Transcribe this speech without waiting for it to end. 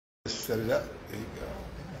Set it up. There you go.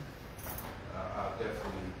 I'll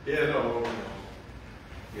definitely. Yeah, no,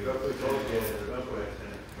 Get up to those right people and stuff like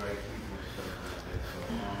that.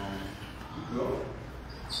 So,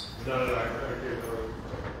 no, I can't.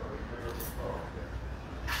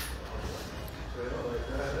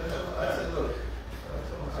 I said, look.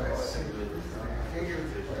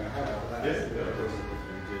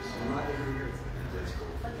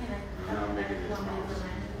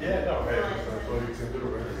 Yeah, no, hey, that's all you can do,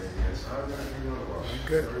 right?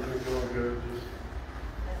 Good. Everything's going good. Just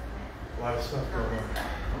a lot of stuff going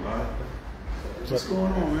on. What's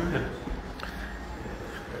going on, man?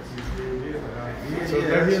 So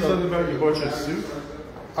that means something about you bought your suit?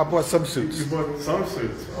 I bought some suits. You bought some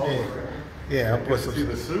suits. Oh, Yeah. okay. Yeah, I Can bought I some see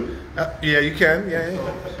the suits. suit? Yeah, you can. Yeah.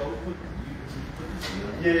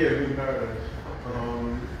 Yeah, we got it.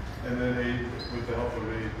 And then with the help of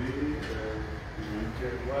AD and UK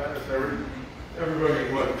Flyers,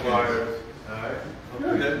 everybody bought flyers. Alright.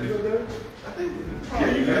 Okay. I think.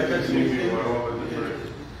 Yeah, you got that TV on all the different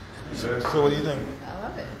events. So what do you think? I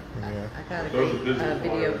love it. Yeah. I got a Those are great business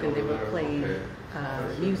video flyers because they were over there. playing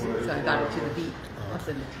Okay. music, so I got it to the beat. I'll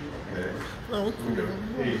send it to you. Oh, We got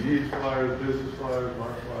AD's flyers, business flyers, my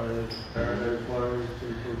flyers, Paradise flyers,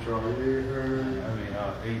 from Charlie Heard. I mean,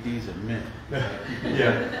 AD's a mint.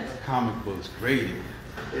 Yeah. Comic books, graded.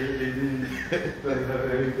 AD doesn't have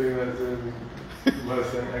anything that's in less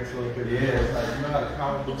than excellent Yeah, condition. it's like, you know how the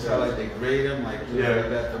comic books are like they grade them, like you know, like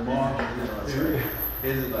at the mall. You know, it's like,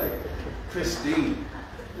 his is like pristine,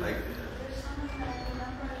 like.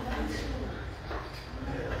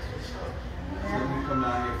 So we come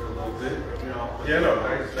down here for a little bit, you know. Yeah, no,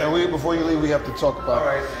 thanks. And before you leave, we have to talk All about.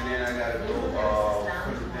 right, and then I gotta go.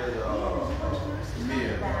 There's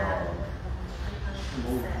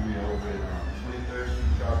move me over at 23rd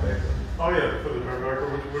Street, Schomburg. Oh yeah, for the America,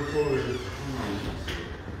 which one is it?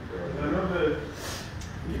 I know that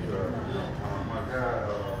My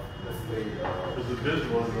God, let's say, there's the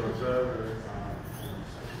visual ones on Saturday.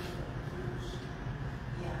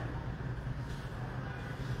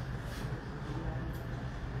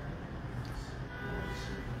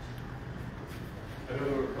 I know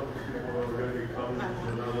there were a couple of people that were going to be coming to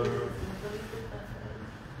another event.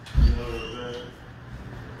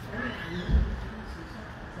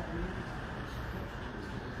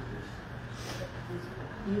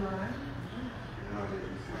 You are?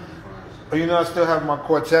 Oh, you know, I still have my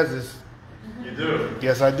Cortezes. You do?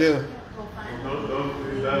 Yes, I do. Those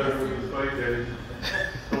would be better with the spike days.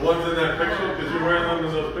 The ones in that picture, because you're wearing them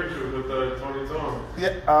in those pictures with Tony Tom.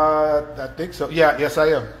 Yeah, I think so. Yeah, yes, I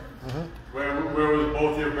am. Where was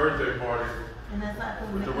both your birthday parties?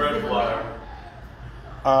 With the red flyer.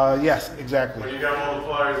 Yes, exactly. When you got all the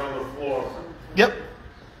flyers on the floor. Yep.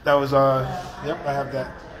 That was Yep, I have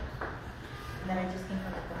that. Then I just came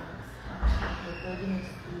from the Bronx.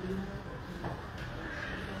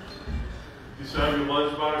 You still have your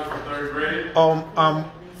lunchbox from third grade?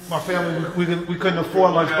 My family we couldn't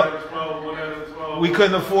afford One lunch. out of 12, 1 out of 12. We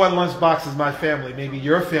couldn't afford lunch boxes. My family. Maybe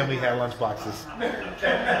your family had lunch boxes.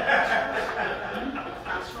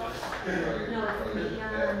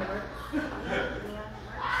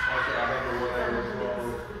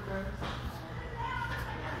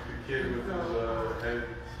 The kid with his head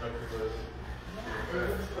stuck to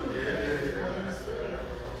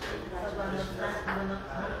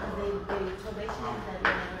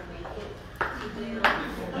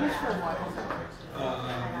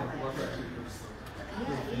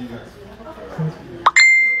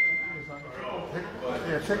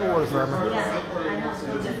Yeah, take a water,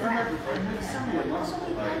 Simon.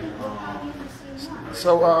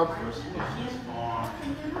 So,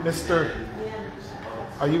 Mr.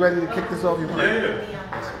 Are you ready to kick this off? Yeah.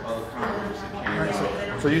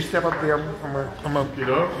 So you step up there. I'm a, You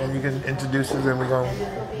know? and you can introduce us, and we're gonna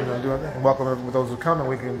do our thing. And welcome with those who come, and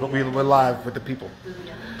we're live with the people.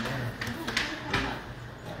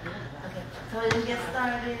 So let's get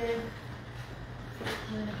started.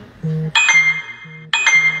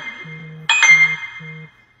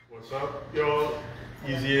 What's up, y'all?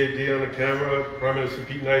 Easy AD on the camera. Prime Minister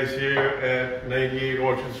Pete Nice here at 98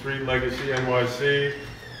 Orchard Street, Legacy, NYC.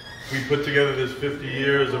 We put together this 50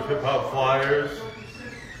 years of hip-hop flyers.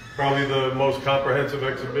 Probably the most comprehensive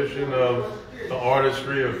exhibition of the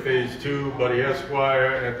artistry of Phase 2, Buddy Esquire,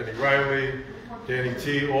 Anthony Riley, Danny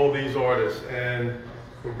T, all these artists. And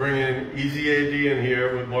we're bringing Easy AD in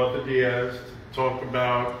here with Martha Diaz to talk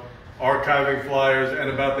about archiving flyers and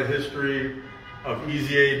about the history of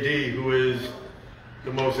Easy AD, who is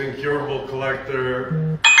the most incurable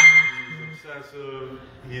collector. He's obsessive.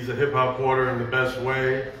 He's a hip-hop hoarder in the best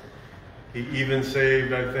way. He even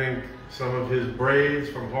saved, I think, some of his braids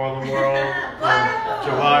from Harlem World from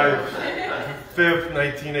July 5th,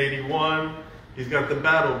 1981. He's got the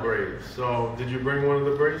battle braids. So, did you bring one of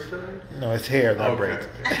the braids today? No, it's hair, not braids.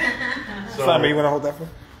 So, Simon, you want to hold that for me?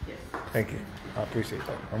 Yes. Thank you. I appreciate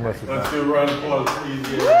that. I'm listening. Let's do a round of applause for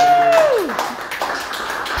Easy.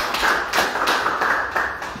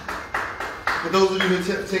 For those of you who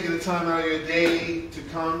are taking the time out of your day to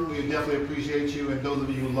come, we definitely appreciate you. And those of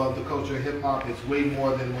you who love the culture of hip hop, it's way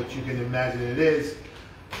more than what you can imagine it is.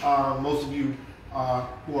 Most of you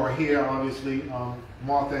who are here, obviously,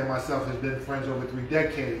 Martha and myself has been friends over 3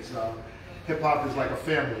 decades. Hip hop is like a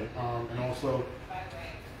family, and also,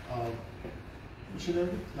 what's your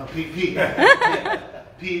name? No, Pete.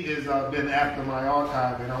 Pete has been after my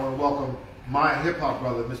archive, and I want to welcome my hip hop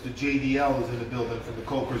brother, Mr. JDL, is in the building from the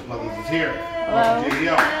Cokers Brothers is here. Welcome,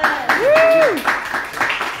 JDL.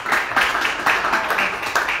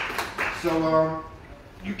 So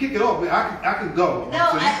you kick it off. I can go.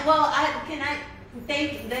 No,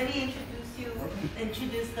 let me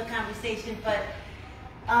introduce the conversation, but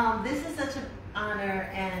this is such an honor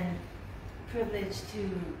and privilege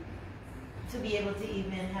to be able to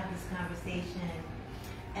even have this conversation.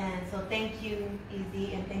 And so thank you,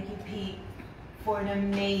 Easy, and thank you, Pete, for an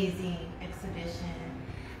amazing exhibition.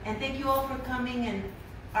 And thank you all for coming, and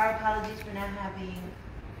our apologies for not having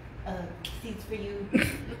seats for you.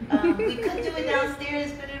 We could do it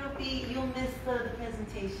downstairs, but you'll miss the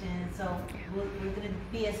presentation. So we're going to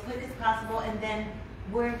be as quick as possible, and then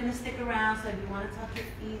we're going to stick around. So if you want to talk to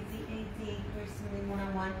Easy, AD, personally,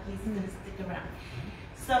 one-on-one, he's going to stick around.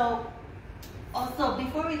 So also,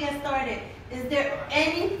 before we get started, is there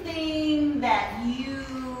anything that you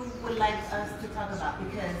would like us to talk about?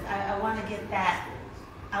 Because I want to get that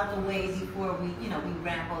out the way before we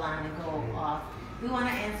ramble on and go off. We want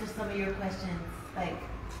to answer some of your questions, like,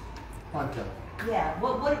 yeah,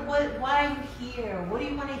 why are you here? What do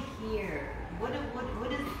you want to hear? What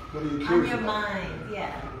is on your mind?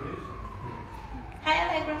 Yeah. Hi,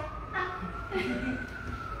 Allegra.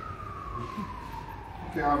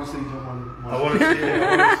 Okay, obviously you don't want I want to see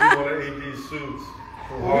one of AD's suits.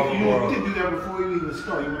 You did do that before you even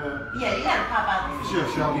start. You wanna? Yeah, you gotta pop out this. Sure,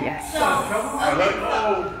 Shelby. Yes. So, I like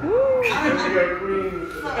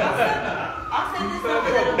I'll send this over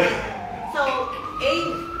a little bit. So,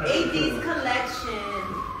 AD's collection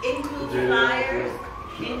includes flyers,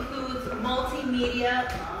 includes multimedia,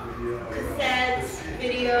 cassettes,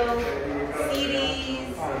 video,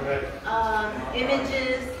 CDs,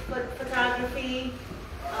 images, photography,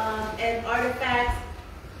 and artifacts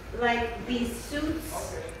like these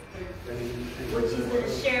suits, which he's going to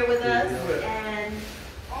share with us, and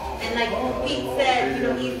like Pete said,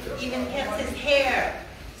 he even kept his hair.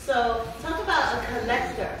 So talk about a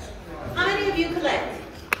collector. How many of you collect?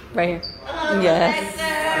 Right here. Yes.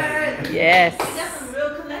 Collector. Yes. We got some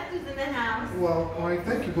real collectors in the house. Well, all right,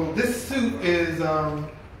 thank you. Well, this suit is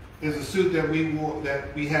a suit that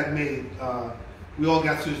we had made. We all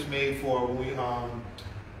got suits made for when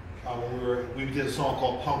we did a song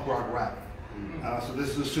called Punk Rock Rap. So this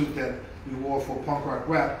is a suit that we wore for Punk Rock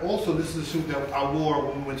Rap. Also, this is a suit that I wore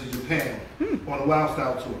when we went to Japan on the Wild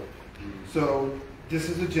Style tour. So this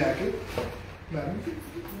is a jacket,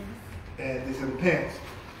 and these are the pants.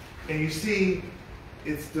 And you see,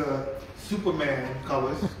 it's the Superman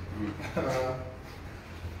colors.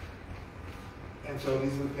 And so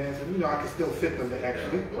these are the pants, and I can still fit them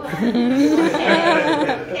actually.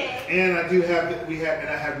 And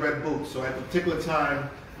I had red boots. So at a particular time,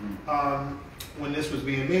 when this was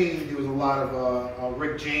being made, there was a lot of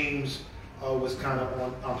Rick James was kind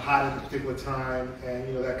of hot at a particular time,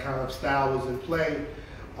 and that kind of style was in play,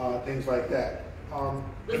 things like that. Was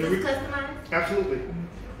this customized? Absolutely,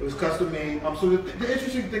 it was custom made. So the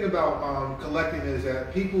interesting thing about collecting is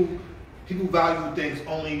that people value things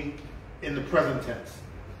only in the present tense.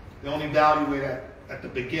 They only value it at the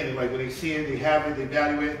beginning. Like when they see it, they have it, they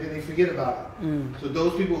value it, then they forget about it. So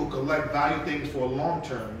those people who collect value things for a long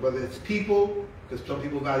term, whether it's people, because some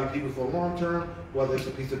people value people for a long term, whether it's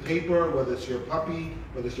a piece of paper, whether it's your puppy,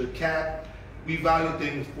 whether it's your cat, we value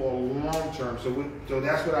things for a long term. So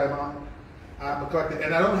that's what I'm a collector.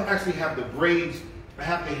 And I don't actually have the braids, I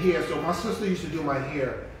have the hair. So my sister used to do my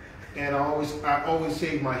hair, and I always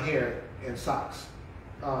save my hair in socks.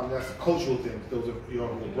 That's a cultural thing. Those are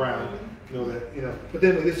brown. But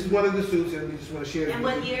anyway, this is one of the suits, and we just want to share it. And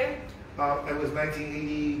what year? It was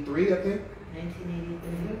 1983, I think.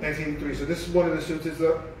 1983. 1983. So this is one of the suits. It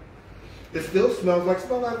still smells like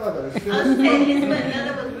leather. It still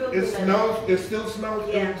It still smells.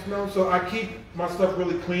 Yeah. It smells. So I keep my stuff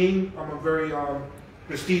really clean. I'm a very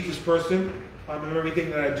prestigious person. In everything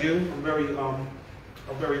that I do, I'm very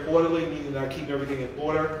I'm very orderly, meaning that I keep everything in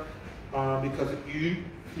order, because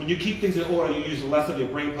when you keep things in order, you use less of your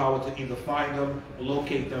brain power to either find them or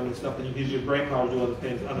locate them and stuff, and you use your brain power to do other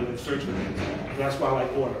things other than search for things. And that's why I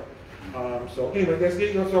like order. So anyway, that's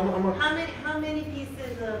it. You know, so How many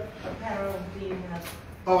pieces of apparel do you have?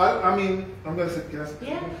 Oh, I mean, I'm gonna say yes.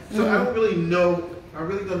 Yeah. So I don't really know. I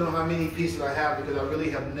really don't know how many pieces I have because I really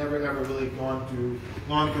have never ever really gone through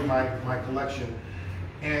my collection.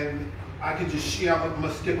 And I could just share. I'm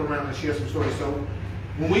gonna skip around and share some stories. So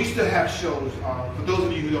when we used to have shows, for those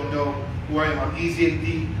of you who don't know who I am, I'm Easy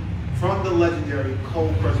AD from the legendary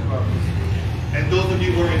Cold Press Brothers. And those of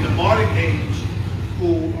you who are in the modern age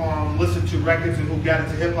who listen to records and who got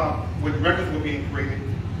into hip hop when records were being created,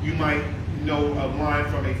 you might know a line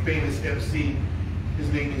from a famous MC. His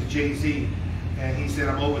name is Jay-Z, and he said,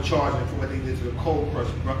 "I'm overcharging for what they did to the Cold Press."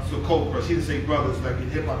 So Cold Press, he didn't say brothers. Like in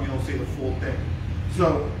hip hop, you don't say the full thing.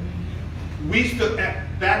 So we used to,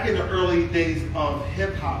 back in the early days of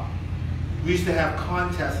hip hop, we used to have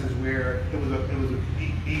contests where it was a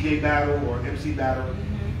DJ battle or MC battle,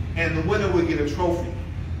 and the winner would get a trophy.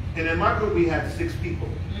 And in my group, we had 6 people,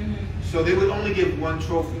 so they would only give 1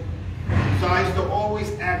 trophy. So I used to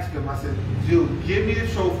always ask them, I said, "Dude, give me the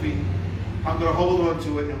trophy. I'm going to hold on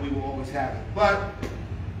to it, and we will always have it." But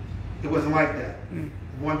it wasn't like that.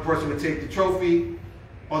 One person would take the trophy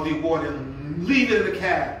or the award and leave it in the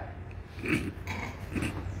cab.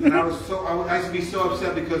 And I used to be so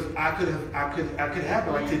upset because I could have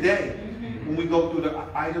it. Like today, when we go through the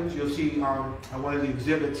items, you'll see on one of the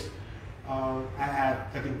exhibits, I have,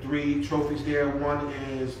 I think, 3 trophies there. One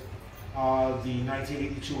is the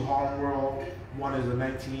 1982 Harlem World, one is a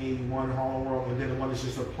 1981 Harlem World, and then the one is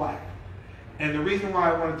just a plaque. And the reason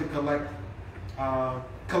why I wanted to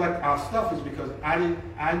collect our stuff is because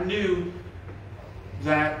I knew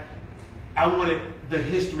that I wanted the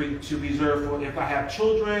history to be reserved for if I have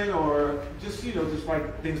children or just just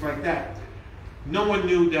like things like that. No one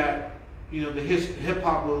knew that the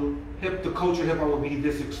culture of hip hop will be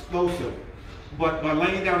this explosive. But by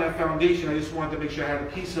laying down that foundation, I just wanted to make sure I had a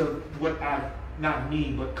piece of what not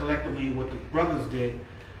me, but collectively what the brothers did,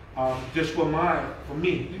 just for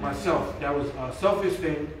me, myself. That was a selfish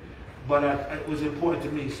thing, but it was important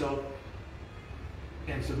to me. So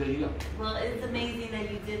there you go. Well, it's amazing that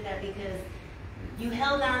you did that because you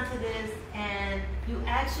held on to this and you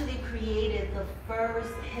actually created the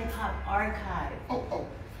first hip-hop archive. Oh.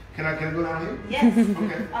 Can I go down here? Yes.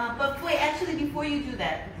 Okay. But wait, actually, before you do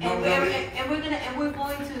that, we're going to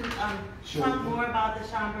talk more about the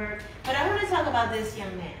Schomburg. But I want to talk about this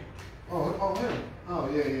young man. Oh, him. Oh,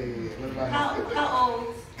 yeah. What about him? How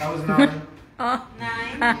old? I was 9. 9.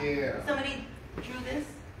 Yeah. Somebody drew this.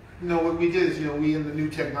 No, what we did is, we in the new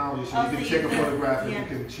technology, so you can take a photograph and yeah. you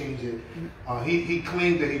can change it. He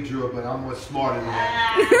claimed that he drew it, but I'm much smarter than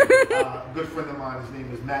that. A good friend of mine, his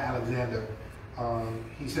name is Matt Alexander.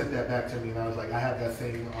 He sent that back to me, and I was like, I have that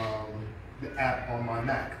same app on my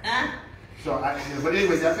Mac. So, but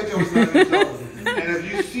anyway, that picture was 9 years old. And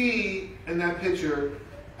if you see in that picture,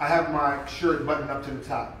 I have my shirt buttoned up to the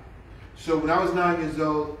top. So when I was 9 years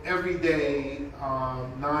old, every day,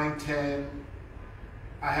 9, 10,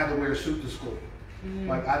 I had to wear a suit to school.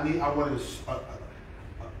 Like I wanted a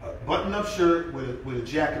button-up shirt with a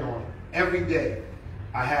jacket on every day.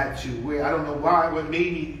 I had to wear. I don't know why. What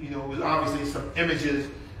made me, it was obviously some images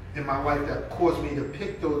in my life that caused me to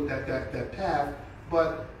pick that path.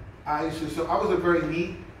 But I was a very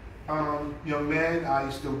neat young man. I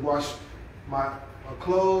used to wash my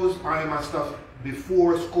clothes, iron my stuff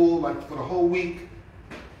before school, like for the whole week.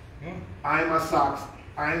 Iron my socks,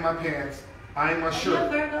 iron my pants, iron my shirt. Are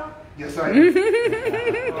you a Virgo? Yes, I am.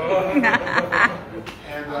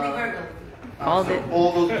 And Only Virgo. all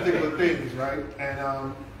those particular things, right?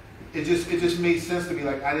 And it just made sense to me.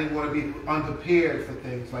 Like I didn't want to be unprepared for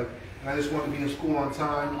things. Like, and I just wanted to be in school on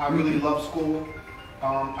time. I really love school.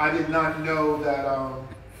 I did not know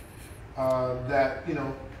that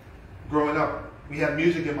growing up, we had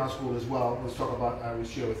music in my school as well. Let's talk about. I will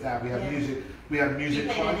share with that. We have music. We have music.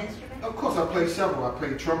 You played an instrument? Of course, I played several. I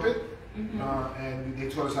played trumpet, and they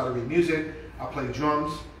taught us how to read music. I played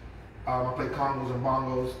drums. I played congos and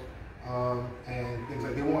bongos. And things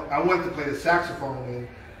like I wanted to play the saxophone, and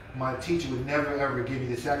my teacher would never ever give me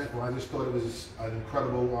the saxophone. I just thought it was an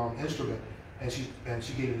incredible instrument, and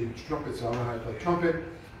she gave me the trumpet, so I learned how to play trumpet.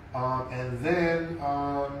 And then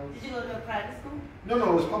did you go to a private school? No,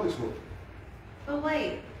 it was public school. But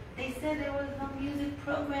wait, they said there was no music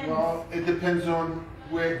programs. Well, it depends on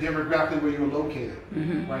demographically where you were located,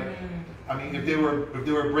 right? I mean, if they were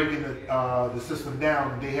breaking the system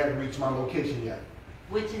down, they hadn't reached my location yet.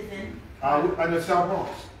 Which is in? In the South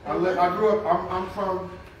Bronx. I grew up. I'm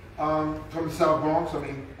from the South Bronx. I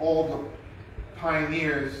mean, all the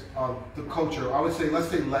pioneers of the culture. I would say, let's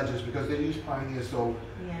say legends, because they use pioneers so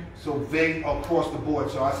vague across the board.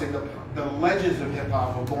 So I say the legends of hip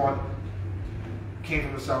hop came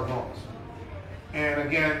from the South Bronx. And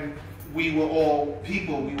again, we were all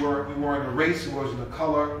people. We weren't a race. We wasn't a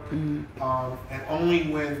color. And only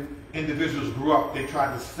when individuals grew up, they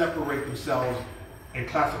tried to separate themselves and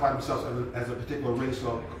classify themselves as a particular race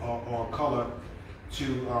or color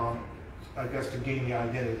to, I guess, to gain the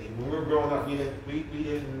identity. When we were growing up,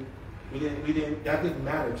 that didn't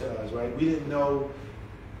matter to us, right? We didn't know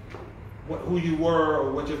who you were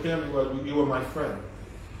or what your family was. You were my friend.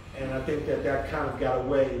 And I think that kind of got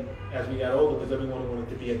away as we got older, because everyone wanted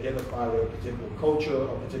to be identified with a particular culture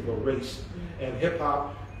or a particular race. And hip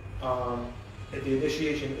hop, at the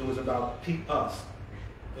initiation, it was about us.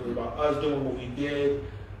 It was about us doing what we did,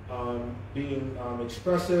 being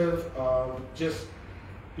expressive, just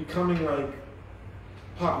becoming like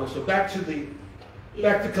popular. So back to collection.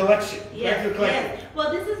 Back to collection. Yes.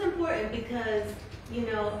 Well, this is important because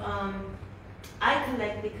I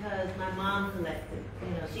collect because my mom collected.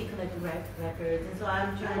 She collected records, and so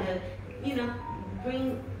I'm trying to,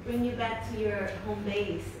 bring you back to your home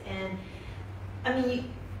base. And I mean,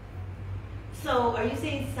 so are you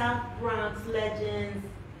saying South Bronx legends,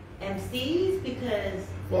 MCs? Because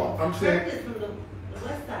I'm saying is from the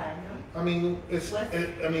West Side, no? I mean,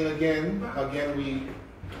 again,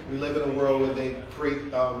 we live in a world where they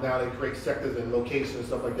create now they create sectors and locations and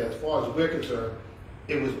stuff like that. As far as we're concerned,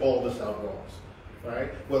 it was all the South Bronx, right?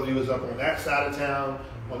 Whether he was up on that side of town,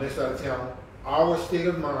 on this side of town, our state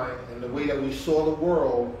of mind and the way that we saw the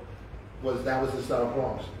world was the South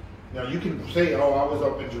Bronx. Now you can say, oh, I was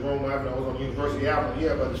up in Jerome Avenue, I was on University Avenue,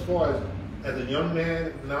 yeah, but as far as a young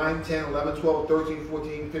man, 9, 10, 11, 12, 13,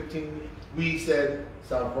 14, 15, we said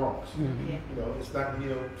South Bronx. It's not,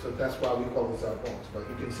 so that's why we call it South Bronx. But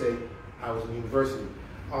you can say I was in university.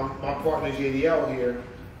 My partner JDL here,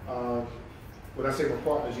 when I say my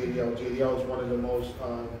partner JDL is one of the most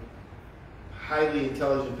highly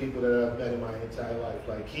intelligent people that I've met in my entire life.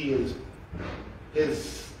 Like his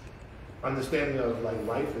understanding of like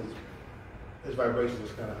life his vibration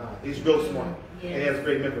is kind of high. He's real smart and he has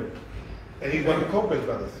great memory. And he's one of the Copeland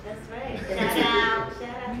brothers. That's right. Shout out to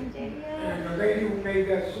JDL. And the lady who made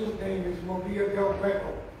that suit name is Maria Del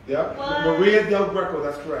Greco. Yep, Maria Del Greco,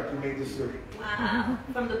 that's correct, who made this suit. Wow,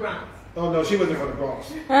 from the Bronx. Oh no, she wasn't from the Bronx.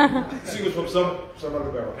 She was from some other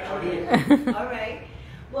borough. All right.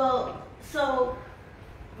 Well, so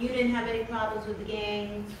you didn't have any problems with the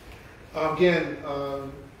gangs? Again,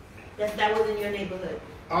 that was in your neighborhood.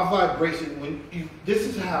 Our vibration, this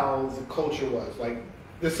is how the culture was. Like,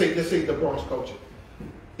 let's say the Bronx culture.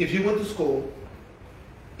 If you went to school,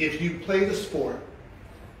 if you played a sport,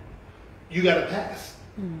 you got a pass.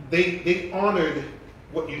 They honored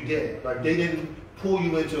what you did. Like, they didn't pull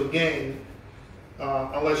you into a gang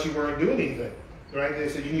unless you weren't doing anything, right? They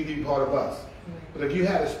said you need to be part of us. But if you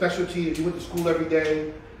had a specialty, if you went to school every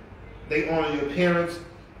day, they honor your parents.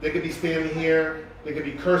 They could be standing here, they could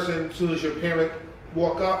be cursing. As soon as your parent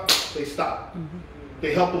walk up, they stop.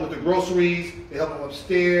 They help them with the groceries. They help them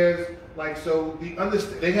upstairs. Like, so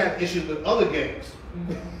they had issues with other gangs,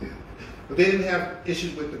 but they didn't have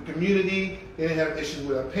issues with the community. They didn't have issues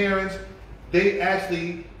with our parents. They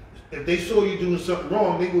actually, if they saw you doing something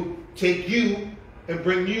wrong, they would take you and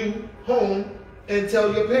bring you home and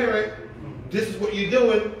tell your parent, this is what you're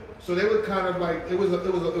doing. So they were kind of like, it was a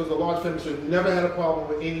large family. So never had a problem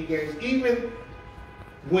with any gangs, even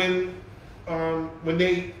when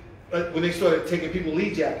they started taking people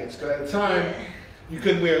lead jackets. Because at the time, you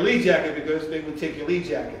couldn't wear a lead jacket because they would take your lead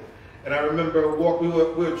jacket. And I remember we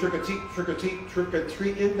were trick or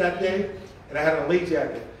treating that day, and I had a lead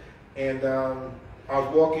jacket. And I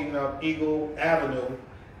was walking up Eagle Avenue,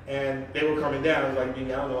 and they were coming down. I was like, I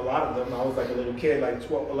don't know a lot of them. I was like a little kid, like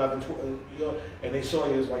 11, 12, and they saw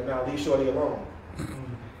you. It was like, nah, leave Shorty alone.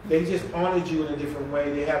 They just honored you in a different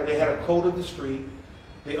way. They had a code of the street.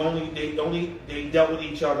 They dealt with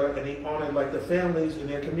each other, and they honored like the families in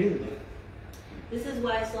their community. This is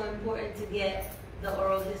why it's so important to get the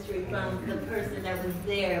oral history from the person that was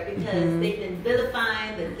there, because they've been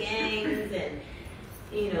vilifying the gangs and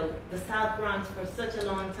the South Bronx for such a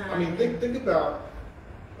long time. I mean, think about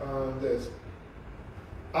this.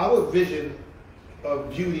 Our vision of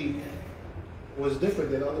beauty was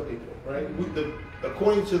different than other people, right?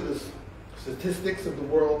 According to the statistics of the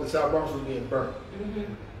world, the South Bronx was being burnt,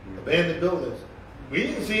 abandoned buildings. We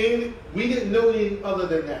didn't see anything. We didn't know anything other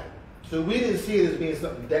than that. So we didn't see it as being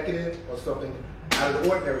something decadent or something out of the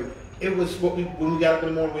ordinary. It was when we got up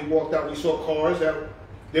in the morning, we walked out, we saw cars that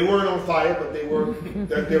They weren't on fire, but they were.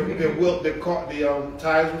 The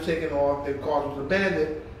tires were taken off. Their cars was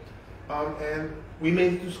abandoned, and we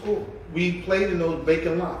made it through school. We played in those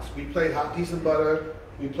vacant lots. We played hot piece and butter.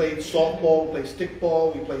 We played softball. We played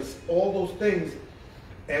stickball. We played all those things,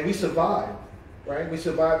 and we survived. Right? We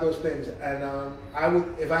survived those things. And I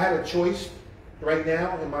would, if I had a choice right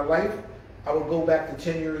now in my life, I would go back to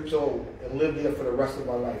 10 years old and live there for the rest of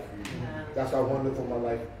my life. Wow. That's how wonderful my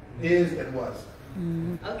life is and was.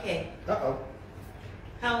 Okay. Uh-oh.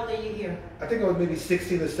 How old are you here? I think I was maybe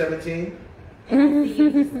 16 or 17. And you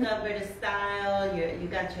discovered a style, you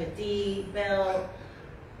got your D belt.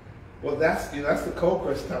 Well, that's the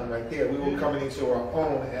Colchris time right there. We were coming into our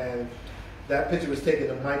own, and that picture was taken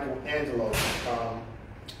in Michelangelo,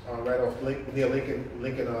 right off near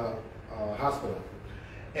Lincoln Hospital.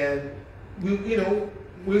 And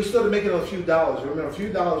we started making a few dollars. Remember, a few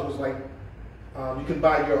dollars was like, you can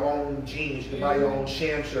buy your own jeans, you can buy your own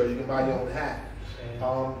sham shirt, you can buy your own hat.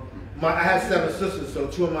 I had 7 sisters, so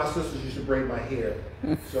 2 of my sisters used to braid my hair.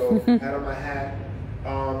 So I had on my hat.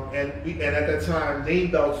 And at that time,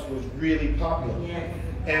 name belts was really popular. Yes.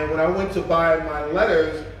 And when I went to buy my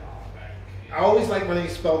letters, I always liked my name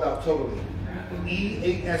spelled out totally.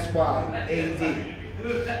 E-A-S-Y-A-D.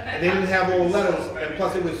 And they didn't have all letters, and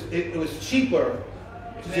plus it was cheaper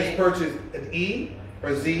to just purchase an E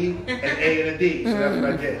or Z, an A and a D. So that's what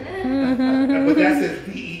I did. But that says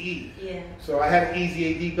D-E-E. Yeah. So I had an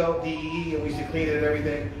EZAD belt, D-E-E, and we used to clean it and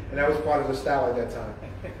everything, and that was part of the style at that time.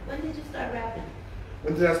 When did you start rapping?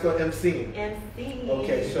 When did I start emceeing? MC.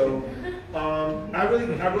 Okay, so I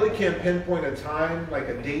really can't pinpoint a time, like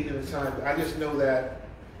a date and a time. I just know that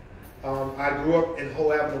I grew up in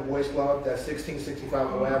Hoe Avenue Boys Club, that's 1665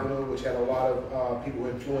 Hoe Avenue, which had a lot of people who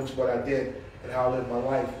influenced what I did and how I lived my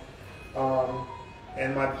life.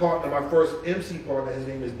 And my partner, my first MC partner, his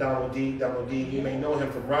name is Donald D. Donald D. You may know him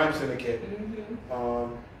from Rhyme Syndicate.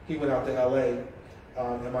 He went out to LA.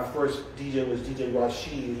 And my first DJ was DJ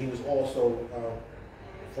Rashid, and he was also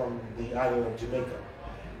from the island of Jamaica.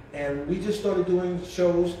 And we just started doing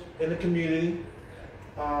shows in the community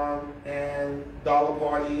and dollar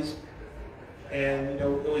parties. And it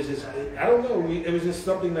was just, I don't know, it was just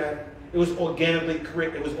something that, it was organically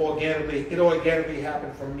correct. It organically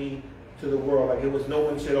happened from me to the world. Like, it was, no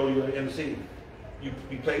one said, oh, you're an MC. You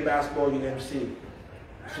play basketball, you're an MC.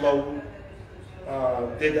 Flo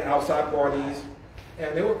did the outside parties,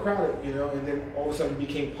 and they were crowded, and then all of a sudden you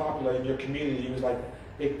became popular in your community. It was like,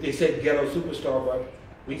 they said ghetto superstar, but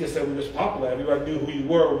we just said we was popular. Everybody knew who you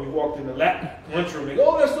were when you walked in the lunchroom. They go,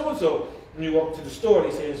 oh, that's so-and-so. When you walk to the store,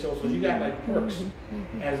 they say so. So you got like perks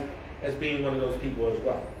as being one of those people as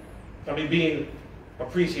well. I mean, being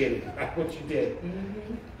appreciated at what you did.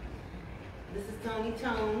 This is Tony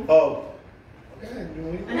Tone. Oh, okay.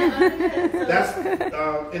 That's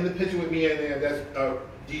in the picture with me in there. That's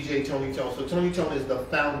DJ Tony Tone. So Tony Tone is the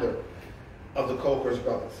founder of the Colchris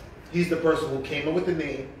Brothers. He's the person who came up with the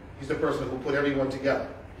name. He's the person who put everyone together.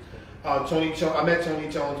 Tony Tone. I met Tony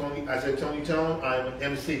Tone. I said, Tony Tone, I'm an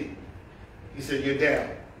MC. He said, you're down.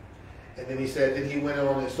 And then he went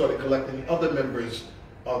on and started collecting the other members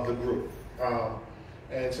of the group.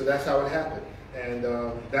 And so that's how it happened. And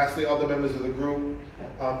that's the other members of the group.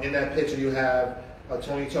 In that picture, you have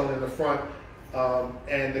Tony Tone in the front,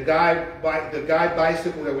 and the guy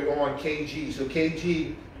bicycle that we're on, KG. So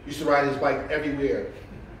KG used to ride his bike everywhere.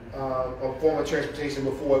 A form of transportation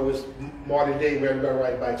before it was modern day where everybody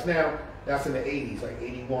ride bikes. Now that's in the 80s, like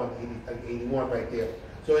 81 right there.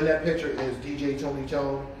 So in that picture is DJ Tony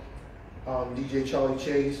Tone, DJ Charlie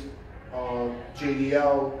Chase,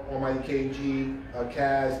 JDL, Almighty KG,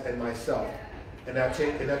 Kaz, and myself. And that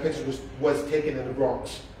picture was taken in the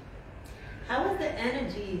Bronx. How was the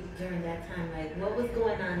energy during that time? Like, what was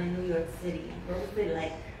going on in New York City? What was it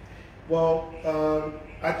like? Well,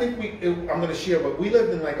 I think I'm going to share, but we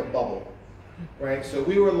lived in like a bubble, right? So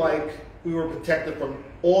we were protected from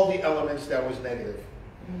all the elements that was negative.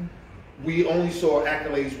 We only saw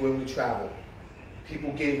accolades when we traveled.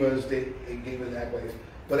 People gave us, they gave us accolades.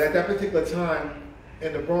 But at that particular time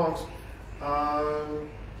in the Bronx,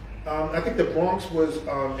 I think the Bronx was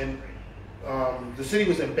the city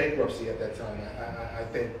was in bankruptcy at that time. I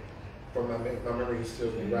think, from my memory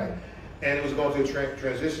serves me right, and it was going through a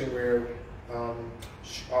transition where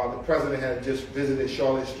the president had just visited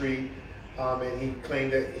Charlotte Street, and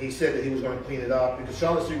he said that he was going to clean it up because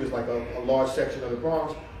Charlotte Street was like a large section of the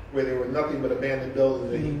Bronx where there were nothing but abandoned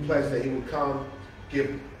buildings, and he pledged that he would come.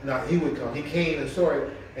 He came and saw it,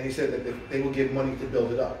 and he said that they would give money to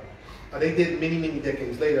build it up. They did many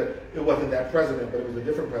decades later. It wasn't that president, but it was a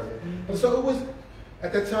different president. And so it was,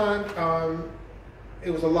 at that time,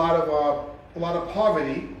 it was a lot of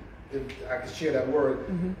poverty, if I can share that word,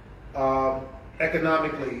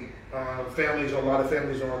 economically. A lot of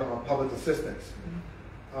families are on public assistance.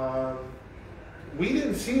 We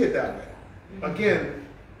didn't see it that way. Again,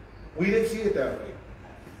 we didn't see it that way.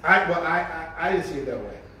 I didn't see it that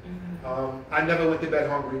way. I never went to bed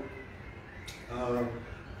hungry.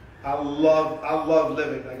 I love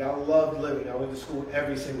living. Like I loved living. I went to school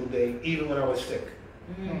every single day, even when I was sick.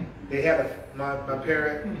 They had my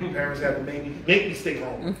parents had to make me stay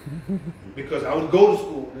home because I would go to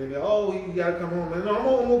school and they'd go, oh, you gotta come home. And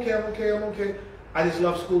no, I'm okay. I just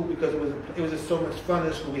love school because it was just so much fun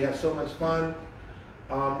in school. We had so much fun.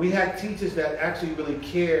 We had teachers that actually really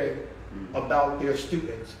cared about their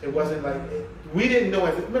students. It wasn't like we didn't know.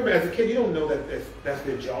 Remember, as a kid, you don't know that that's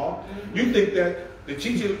their job. You think that the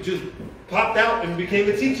teacher just popped out and became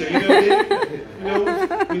a teacher. You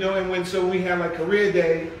know, and when we had like career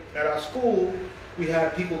day at our school, we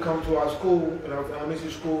had people come to our school, in our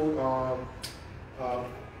elementary school.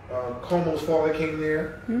 Como's father came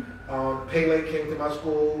there. Pele came to my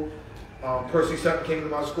school. Percy Sutton came to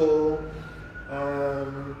my school.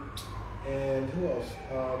 And who else?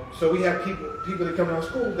 So we had people that come to our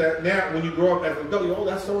school that now, when you grow up as an adult, you go, oh,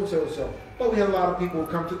 that's so and so and so. But we had a lot of people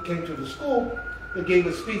who came to the school that gave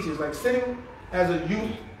us speeches, like sitting as a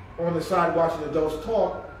youth on the side watching adults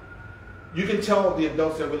talk. You can tell the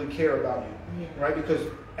adults that really care about you, right? Because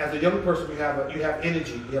as a young person, you have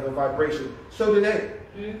energy, you have a vibration. So do they,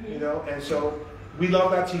 you know. And so we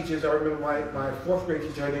loved our teachers. I remember my fourth grade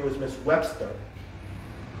teacher. Her name was Miss Webster.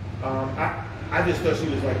 I just thought she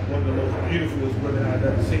was like one of the most beautiful women I've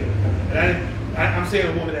ever seen. And I'm saying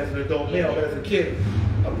a woman as an adult male, but as a kid,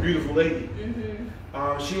 a beautiful lady.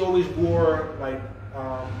 She always wore like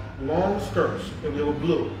long skirts that were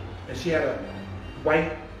blue, and she had a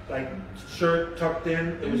white like shirt tucked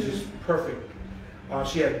in. It was just perfect.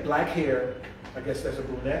 She had black hair. I guess that's a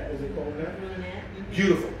brunette. Is it called that? Brunette.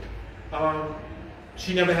 Beautiful.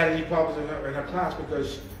 She never had any problems in her class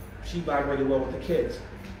because she vibrated well with the kids.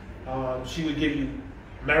 She would give you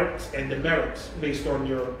merits and demerits based on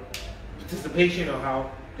your participation or how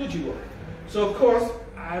good you were. So of course,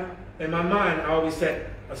 in my mind, I always set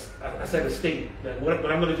a state that when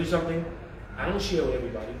I'm going to do something, I don't share with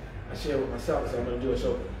everybody. I share with myself as I'm going to do it.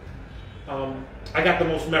 So I got the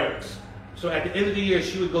most merits. So at the end of the year,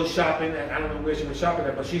 she would go shopping, and I don't know where she went shopping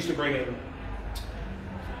at, but she used to bring in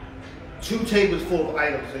 2 tables full of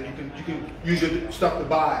items that you can use your stuff to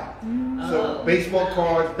buy. So baseball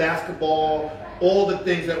cards, basketball, all the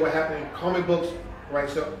things that were happening, comic books, right?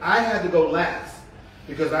 So I had to go last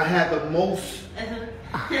because I had the most.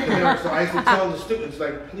 So I used to tell the students,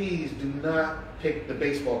 like, please do not pick the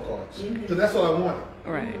baseball cards. So that's all I wanted.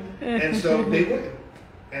 Right. And so they wouldn't.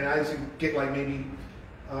 And I used to get like maybe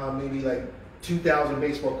like 2,000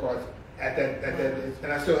 baseball cards at that,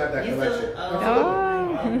 and I still have that collection. I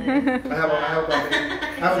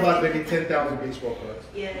have about maybe 10,000 baseball cards.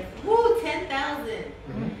 Yeah. Woo, 10,000.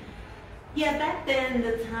 Yeah, back then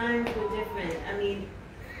the times were different. I mean,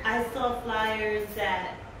 I saw flyers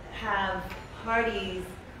that have parties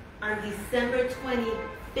on December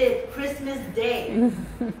 25th, Christmas Day.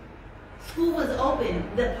 School was open.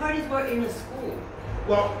 The parties were in the school.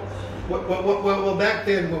 Well, back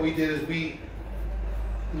then what we did is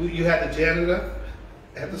you had the janitor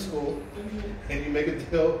at the school, and you make a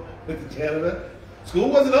deal with the janitor. School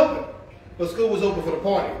wasn't open, but school was open for the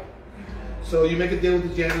party. So you make a deal with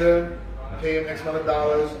the janitor, pay him X amount of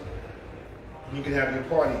dollars, and you can have your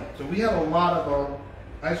party. So we have a lot of.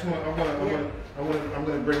 I'm going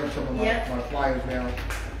to bring up some of my flyers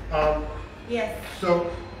now. Yes. So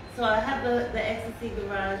I have the Ecstasy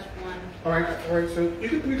Garage one. All right. So you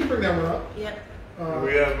can bring that one up. Yep.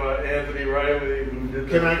 We have Anthony Riley who did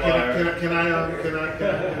Can I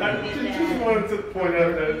just wanted to point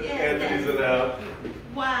out that Anthony's an out.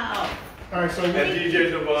 Wow. All right, so and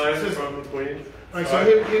DJ Divine from Queens. All right,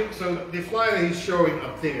 so the flyer that he's showing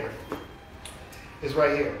up there is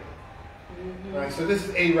right here. All right, so this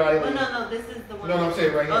is A. Riley. Oh no, this is the one. No, I'm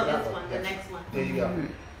saying right here. Oh, this one, the next one. There you go.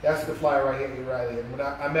 That's the flyer right here, A. Riley. And when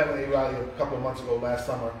I met with A. Riley a couple of months ago, last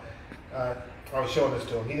summer, I was showing this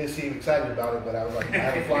to him. He didn't seem excited about it, but I was like, I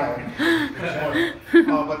have a flyer.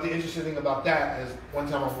 But the interesting thing about that is one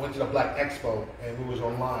time I went to the Black Expo and we was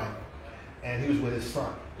online, and he was with his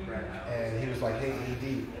son. And he was like, hey,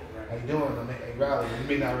 ED, how you doing? I'm like, hey, Riley, you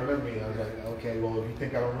may not remember me. I was like, okay, well, if you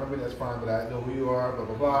think I don't remember, that's fine, but I know who you are, blah,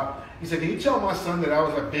 blah, blah. He said, can you tell my son that I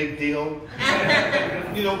was a big deal,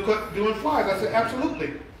 doing flyers? I said,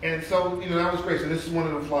 absolutely. And so, that was great. So this is one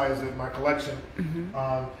of the flyers in my collection.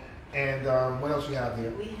 And what else we have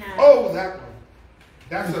here? We have. Oh, that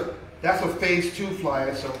one. That's a phase 2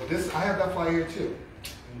 flyer. So this, I have that flyer here too.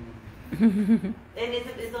 And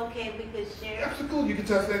it's okay if we could share? Absolutely, you can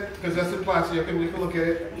touch that because that's in plastic. You can look at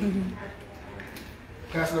it.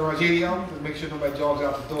 Pass it around JDL to make sure nobody jogs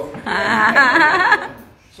out the door.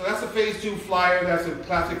 So that's a phase 2 flyer. That's a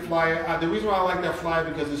classic flyer. The reason why I like that flyer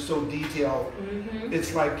because it's so detailed.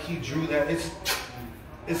 It's like he drew that. It's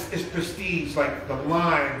prestige, like the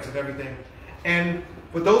lines and everything. And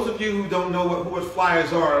for those of you who don't know what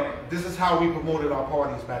flyers are, this is how we promoted our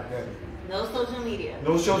parties back then. No social media.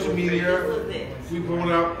 No social media. This was it. We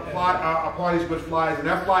promoted our parties with flyers, and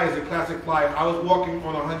that flyer is a classic flyer. I was walking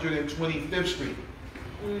on 125th Street,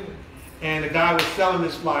 and the guy was selling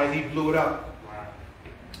this flyer. He blew it up.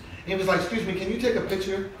 He was like, "Excuse me, can you take a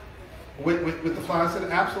picture with the flyer?" I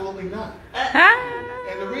said, "Absolutely not."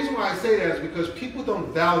 And the reason why I say that is because people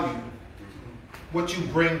don't value what you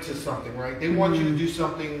bring to something, right? They want you to do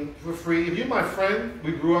something for free. If you're my friend,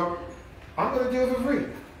 we grew up, I'm going to do it for free,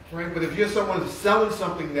 right? But if you're someone who's selling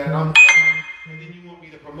something that I'm and then you want me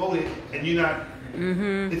to promote it and you're not,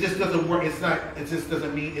 it just doesn't work. It just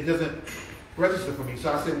doesn't mean, it doesn't register for me.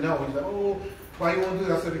 So I said, no. He's like, oh, why you want to do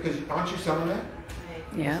that? I said, because aren't you selling that?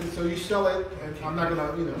 Yeah. Said, so you sell it, and I'm not going to,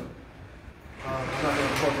 I'm not going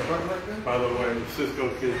to talk about it right now. By the way, Cisco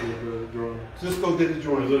kids did the drawing. Cisco did the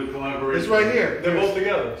drawing. Was it a collaboration? It's right here. They're both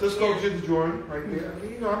together. Cisco did the drawing right there.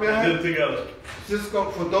 I Did it together.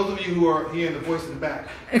 Cisco, for those of you who are hearing the voice in the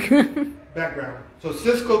background. So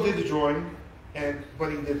Cisco did the drawing, and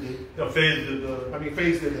Buddy did the. No, FaZe did the.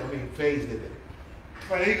 FaZe did it. FaZe did it.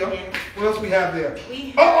 All right, there you go. What else we have there?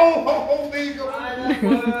 Oh, there you go.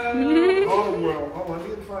 All the world. Hold on,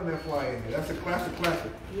 let me find that flyer in there. That's a classic.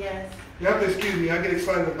 Yes. You have to excuse me. I get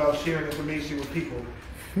excited about sharing information with people.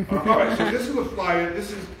 All right, so this is a flyer.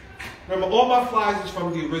 Remember, all my flyers is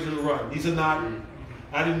from the original run. These are not.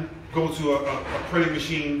 I didn't go to a printing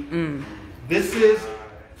machine. This is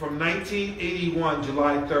from 1981,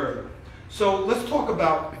 July 3rd. So let's talk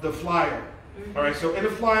about the flyer. All right, so in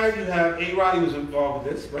the flyer you have A. Roddy was involved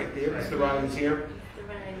with this right there. Mr. Roddy is here,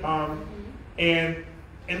 and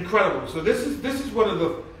incredible. So this is the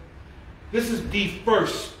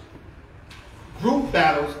first group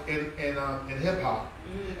battles in hip hop.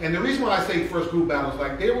 And the reason why I say first group battles,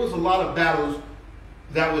 like there was a lot of battles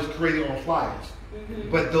that was created on flyers,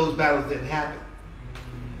 but those battles didn't happen.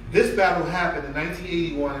 This battle happened in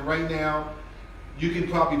 1981, and right now you can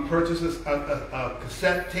probably purchase a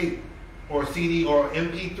cassette tape or CD or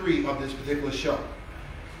MP3 of this particular show.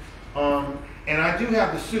 And I do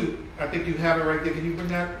have the suit. I think you have it right there. Can you bring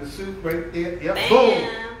the suit right there? Yep. Bam. Boom.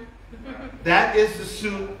 That is the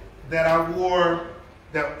suit that I wore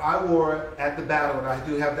at the battle, and I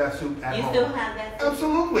do have that suit at home. You still have that suit?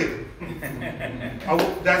 Absolutely.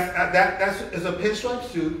 That's is a pinstripe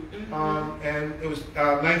suit, and it was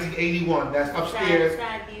 1981. That's upstairs.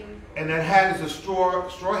 And that hat is a straw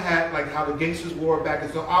hat, like how the gangsters wore back then.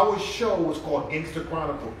 So our show was called Gangster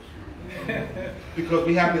Chronicles because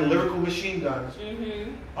we have the lyrical machine guns.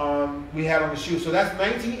 We had on the shoe. So that's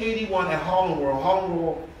 1981 at Harlem World. Harlem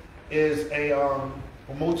World is a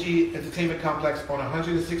multi-entertainment complex on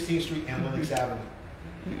 116th Street and Lenox Avenue.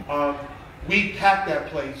 We packed that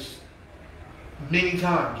place many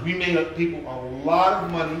times. We made people a lot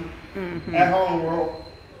of money at Harlem World,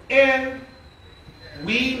 and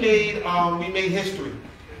we made history.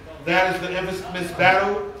 That is the infamous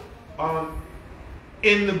battle.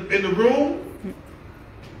 In the room,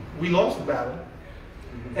 we lost the battle.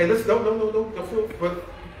 Hey, listen, don't feel. But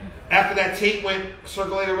after that tape went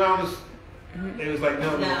circulated around us, it was like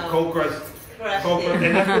no, cold crush,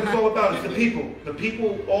 and that's what it's all about. It's the people. The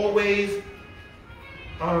people always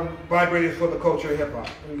vibrated for the culture of hip hop.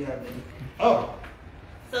 Oh.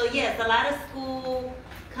 So yes, a lot of school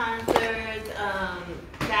concerts,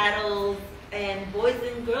 battles, and boys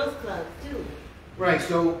and girls clubs too. Right.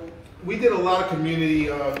 So we did a lot of community.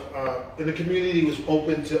 And the community was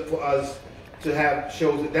open for us to have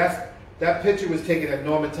shows. That picture was taken at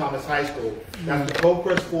Norman Thomas High School. That's the Cold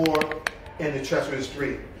Press 4 and the Treacherous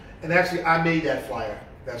 3. And actually, I made that flyer.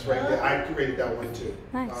 That's right there. I created that one too.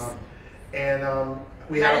 Nice.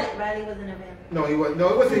 Riley wasn't available. No, he wasn't. No,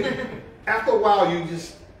 it wasn't. After a while, you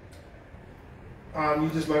just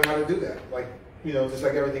learn how to do that. Like, just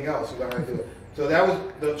like everything else, you learn how to do it. So that was,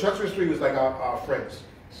 the Treacherous 3 was like our friends.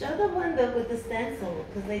 Show the one with the stencil,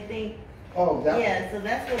 because they think. Oh, that. Yeah, so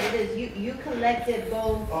that's what it is. You collected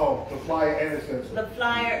both. Oh, the flyer and the stencil. The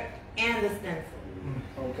flyer and the stencil.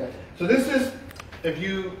 Okay. So this is,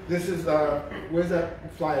 where's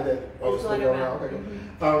that flyer that? Oh, it's still going around.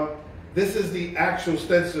 Okay. This is the actual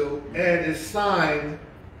stencil, and it's signed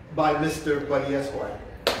by Mr. Buddy Esquire.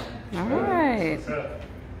 All right.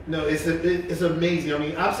 No, it's amazing. I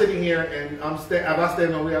mean, I'm sitting here and I'm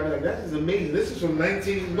standing over there. I'm like, that is amazing. This is from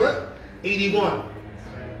 81.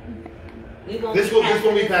 This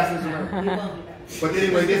will be passing this around. But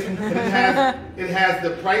anyway, it has the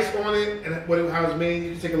price on it and how it's made.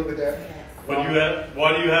 You can take a look at that. But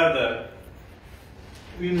why do you have that?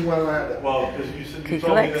 What do you mean, why do I have that? Well, because you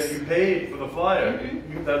told me that you paid for the flyer.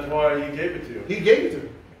 That's why he gave it to you. He gave it to me.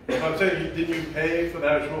 I'm saying, didn't you pay for the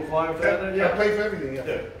actual flyer for that? I paid for everything.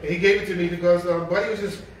 Yeah. And he gave it to me because Buddy was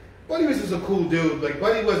just a cool dude. Like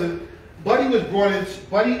Buddy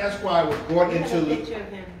Esquire was brought into. A picture of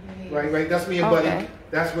him. Right. That's me and Buddy.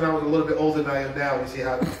 That's when I was a little bit older than I am now. You see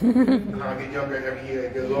how I get younger every year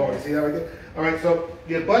and get along. You see how I get? All right. So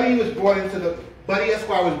yeah, Buddy Esquire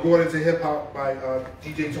was brought into hip hop by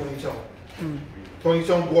DJ Tony Tone. Tony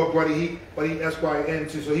Tone brought Buddy Esquire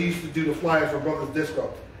into, so he used to do the flyers for Brothers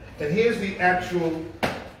Disco. And here's the actual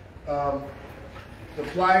the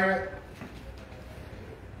flyer.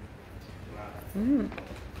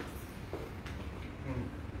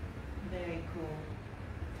 Very cool.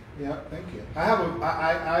 Yeah, thank you. I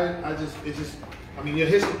mean, your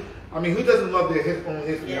history. I mean, who doesn't love their own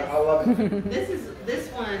history? Yes. I love it. This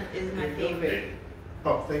one is my favorite.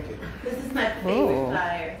 Oh, thank you. This is my favorite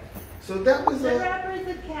flyer. So that was the Rappers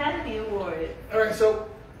Academy Award. All right, so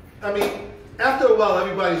I mean, after a while,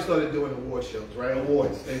 everybody started doing award shows, right?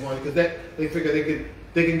 Awards. They wanted because they figured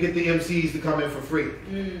they can get the MCs to come in for free,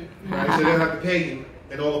 right? So they don't have to pay you,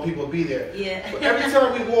 and all the people will be there. Yeah. But every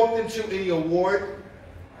time we walked into any award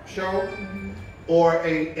show or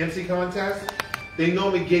a MC contest, they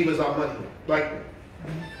normally gave us our money. Like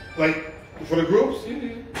for the groups,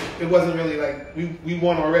 it wasn't really like we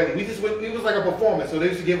won already. It was like a performance. So they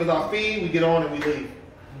used to give us our fee, we get on and we leave.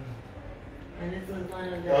 And this was one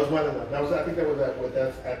of them. That was one of them. I think that was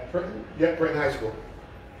at Princeton. Yeah, Princeton High School.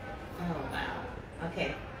 Oh wow.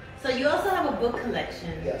 Okay. So you also have a book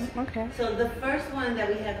collection. Yes. Okay. So the first one that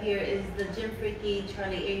we have here is the Jim Freaky,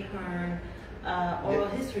 Charlie Ahern Oral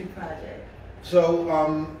History Project. So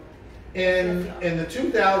in the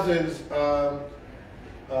 2000s,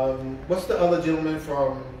 what's the other gentleman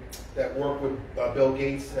from that worked with Bill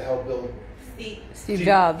Gates to help build? Steve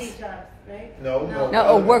Jobs. Steve Jobs, right? No,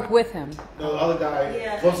 worked with him. No, the other guy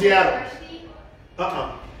Yeah. from Seattle.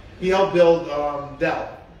 He helped build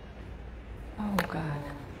Dell. Oh God.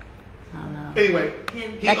 I don't know. Anyway,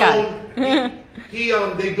 That guy.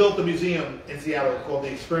 they built a museum in Seattle called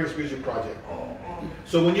the Experience Music Project.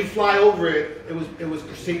 So when you fly over it, it was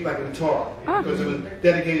shaped like a guitar because it was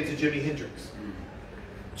dedicated to Jimi Hendrix.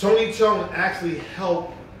 Tony Tone actually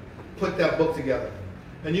helped put that book together.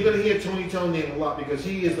 And you're going to hear Tony Tone name a lot because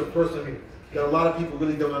he is the person that a lot of people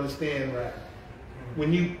really don't understand. Right?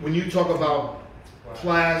 When you talk about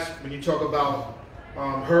Clash, when you talk about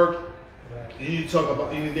Herc, you need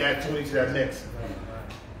to add Tony to that mix.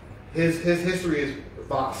 His history is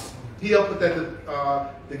vast. He helped put that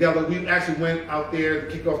together. We actually went out there to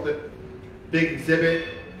kick off the big exhibit,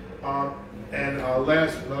 and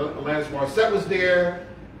Lance Marcette was there.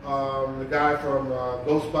 The guy from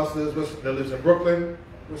Ghostbusters that lives in Brooklyn.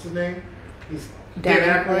 What's his name? He's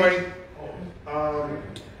Dan Aykroyd.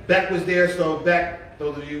 Beck was there. So Beck,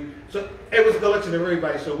 those of you. So it was a collection of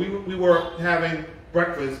everybody. So we were having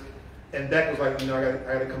breakfast. And Beck was like, I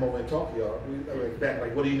got to come over and talk to y'all. I was like, Beck,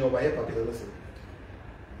 what do you know about hip hop? He said, listen,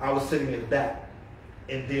 I was sitting in the back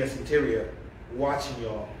in Diaz Interior watching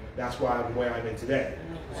y'all. That's why I'm where I'm in today.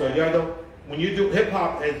 So y'all don't, when you do hip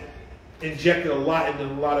hop, has injected a lot into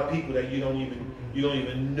a lot of people that you don't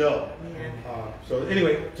even know. Yeah. So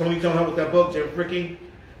anyway, Tony Tone helped with that book. Jim Freaky,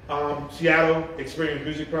 Seattle Experience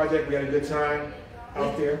Music Project. We had a good time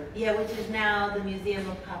out there. Yeah, which is now the Museum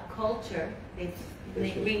of Pop Culture.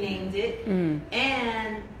 They renamed it.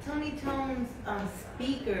 And Tony Tone's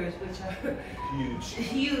speakers, which are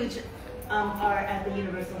huge, are at the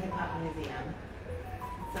Universal Hip Hop Museum.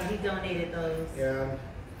 So he donated those. Yeah,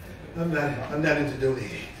 I'm not into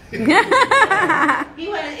donating. It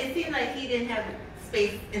seemed like he didn't have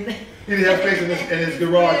space in the. He didn't have space in his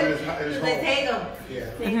garage in his home. They take them.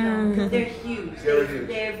 Yeah. Take them because they're huge. They're huge.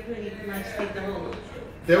 They're pretty much take the whole.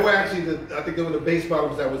 They were actually I think they were the bass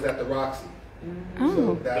bottoms that was at the Roxy.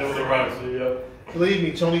 So That was the Roxy, yeah. Believe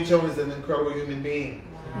me, Tony Tone is an incredible human being.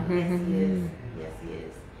 Wow. Yes, he is. Yes, he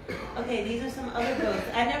is. Okay, these are some other books.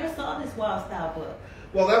 I never saw this Wild Style book.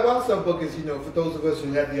 Well, that Wild Style book is, for those of us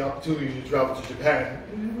who had the opportunity to travel to Japan,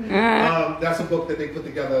 that's a book that they put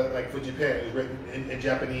together like for Japan. It was written in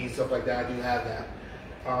Japanese, stuff like that. I do have that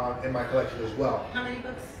in my collection as well. How many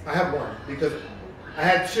books? I have one because I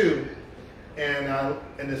had two, and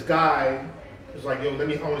this guy was like, "Yo, I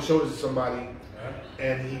want to show this to somebody,"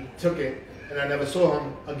 and he took it, and I never saw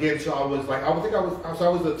him again until I was like, I was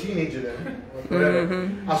a teenager then,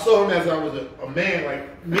 whatever. I saw him as I was a man,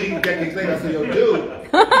 like many decades later. I said, yo, dude,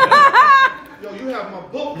 yo, you have my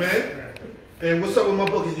book, man. And what's up with my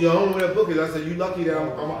book? He said, yo, I don't know where that book is. I said, you lucky that I'm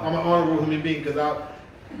an honorable human being, because I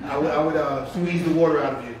would squeeze the water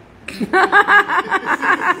out of you. How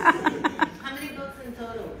many books in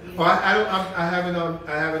total? Oh, I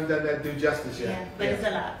haven't done that due justice yet. Yeah, but it's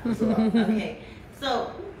a lot. It's a lot. Okay,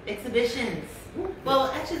 so exhibitions.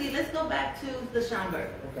 Well, actually, let's go back to the Schomburg.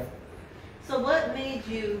 Okay. So what made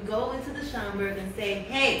you go into the Schomburg and say,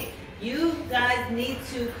 hey, you guys need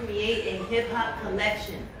to create a hip-hop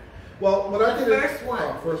collection? Well, what I did The first one.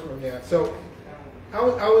 Oh, first one, yeah. So I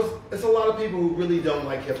was. It's a lot of people who really don't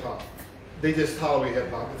like hip hop. They just tolerate hip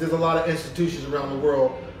hop. There's a lot of institutions around the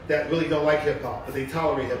world that really don't like hip hop, but they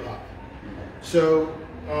tolerate hip hop. So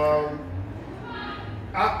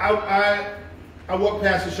I walked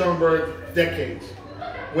past the Schomburg decades.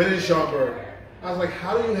 Went into Schomburg. I was like,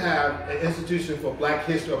 how do you have an institution for Black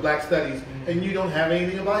history or Black studies and you don't have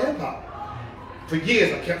anything about hip hop? For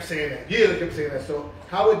years, I kept saying that. So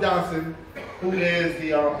Howard Johnson, who is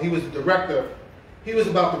he was the director, he was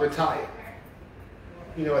about to retire.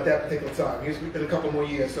 You know, at that particular time, he was in a couple more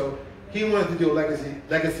years. So he wanted to do a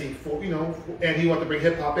legacy for, and he wanted to bring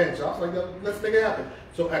hip hop in. So I was like, let's make it happen.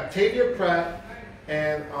 So Octavia Pratt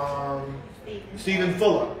and Stephen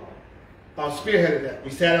Fuller spearheaded that.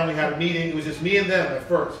 We sat down, we had a meeting. It was just me and them at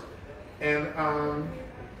first, and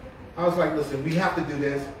I was like, listen, we have to do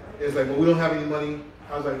this. It's like, well, we don't have any money.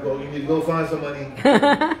 I was like, well, you need to go find some money.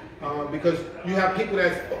 Because you have people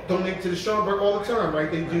that donate to the Schomburg all the time,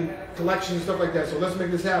 right? They do collections and stuff like that. So let's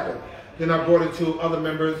make this happen. Then I brought in 2 other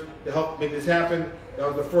members to help make this happen. That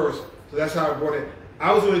was the first. So that's how I brought it.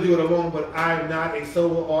 I was going to do it alone, but I'm not a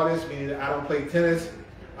solo artist, meaning that I don't play tennis.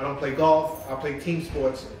 I don't play golf. I play team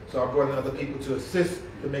sports. So I brought in other people to assist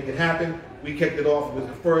to make it happen. We kicked it off. It was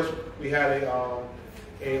the first. We had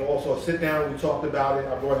also a sit down. We talked about it.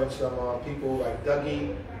 I brought in some people like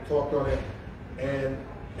Dougie, talked on it, and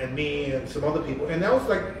me and some other people. And that was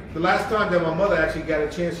like the last time that my mother actually got a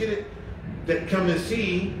chance. She didn't come and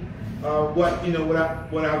see what the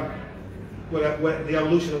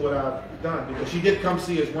evolution of what I've done, because she did come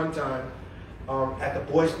see us one time at the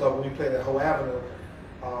Boys Club when we played at Hoe Avenue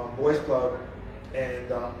Boys Club,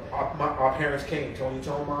 and our parents came. Tony's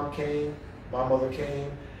mom came, my mother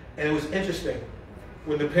came, and it was interesting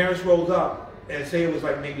when the parents rolled up and say it was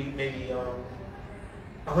like maybe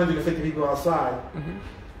 150 people outside,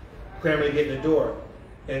 cramming to get in the door,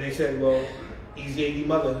 and they said, well, Easy AD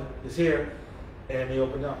mother is here, and they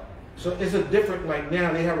opened up. So it's a different, like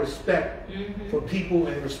now they have respect for people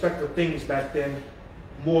and respect for things back then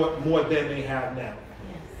more than they have now.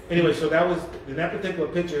 Yes. Anyway, so that was, in that particular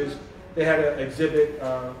pictures, they had an exhibit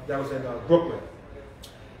that was in Brooklyn.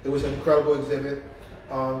 It was an incredible exhibit,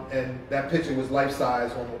 and that picture was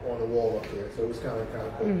life-size on the wall up there, so it was kind of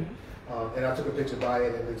cool. And I took a picture by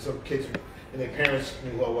it, and then some kids and their parents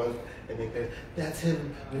knew who I was, and they said, that's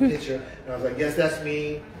him in the picture. And I was like, yes, that's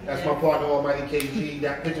me. That's my partner, Almighty KG.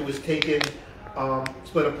 That picture was taken,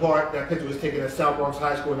 split apart. That picture was taken at South Bronx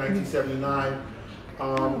High School in 1979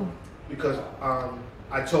 because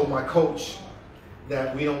I told my coach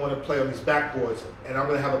that we don't want to play on these backboards, and I'm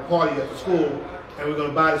going to have a party at the school, and we're going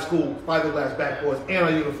to buy the school fiberglass backboards and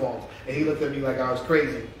our uniforms. And he looked at me like I was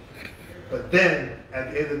crazy. But then,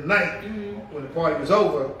 at the end of the night, when the party was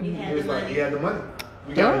over, he was like, he had the money.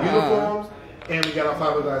 We got the uniforms, and we got our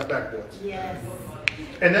fiberglass backboards. Yes.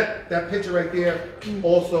 And that picture right there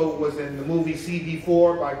also was in the movie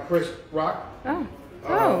CD4 by Chris Rock.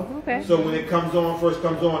 Okay. So when it first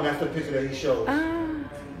comes on, that's the picture that he shows.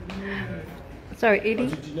 Sorry, AD?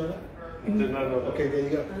 Did you know that? Did not know that. Okay, there you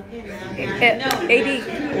go. Okay, now I know. AD,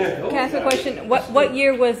 can I ask a question? What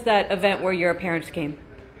year was that event where your parents came?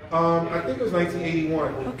 I think it was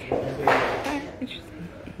 1981. Okay. Alright, interesting.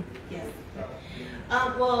 Yes.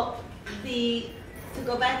 Well, to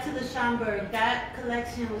go back to the Schomburg, that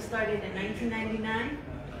collection was started in 1999.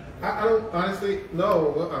 I don't honestly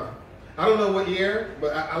know. I don't know what year,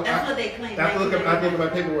 but That's what they claim. I look at my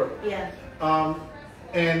paperwork. Yeah.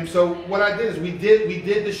 And so what I did is we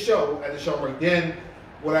did the show at the Schomburg. Then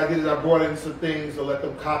what I did is I brought in some things to let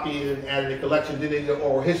them copy it and add in the collection. Then they did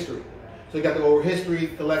oral history. So you got the oral history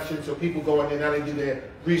collection, so people go in there, now they do their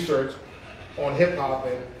research on hip hop,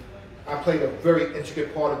 and I played a very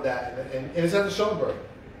intricate part of that, and it's at the Schomburg.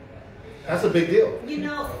 That's a big deal. You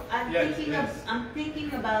know, I'm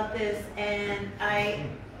thinking about this, and that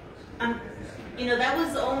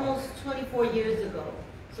was almost 24 years ago.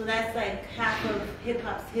 So that's like half of hip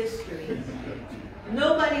hop's history.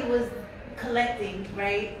 Nobody was collecting,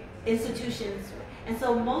 right? institutions. And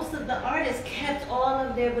so most of the artists kept all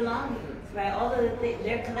of their belongings, right? All of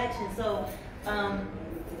their collections. So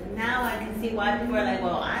now I can see why people are like,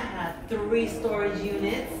 well, I have 3 storage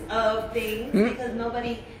units of things because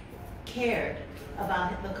nobody cared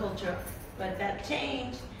about the culture. But that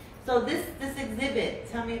changed. So this exhibit,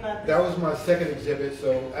 tell me about this. That was my second exhibit.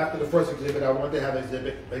 So after the first exhibit, I wanted to have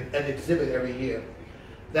an exhibit every year.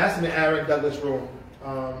 That's in the Aaron Douglas room.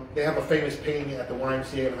 They have a famous painting at the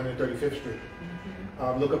YMCA on 135th Street.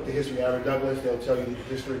 Look up the history of Aaron Douglas, they'll tell you the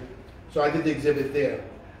history. So I did the exhibit there.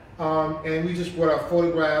 And we just brought out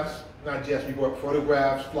photographs, not just, we brought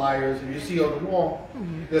photographs, flyers. If you see on the wall,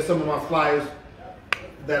 there's some of my flyers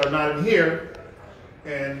that are not in here,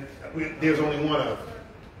 and there's only one of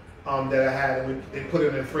them that I had, and they put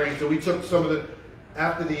it in frames. So we took some of the,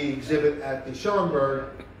 after the exhibit at the Schomburg,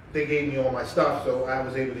 they gave me all my stuff, so I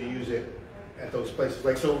was able to use it at those places.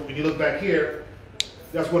 Like, so when you look back here,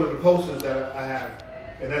 that's one of the posters that I have.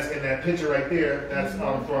 And that's in that picture right there. That's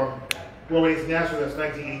from Broadway International. That's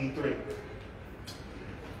 1983.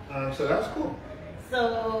 So that was cool.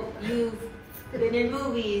 So you've been in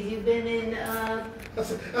movies. You've been in. That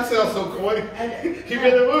sounds so corny. You've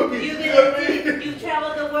been in movies. You've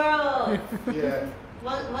traveled the world. Yeah.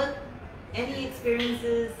 What? Any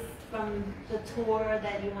experiences from the tour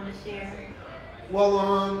that you want to share? Well,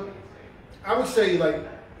 I would say like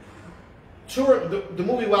tour. The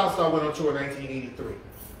movie Wild Star went on tour in 1983.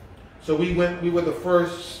 So we were the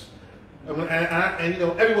first, and you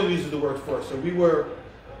know, everyone uses the word first. So we were,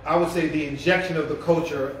 I would say, the injection of the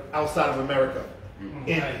culture outside of America.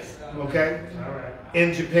 Okay?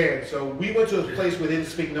 In Japan. So we went to a place where they didn't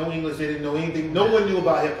speak no English, they didn't know anything. No one knew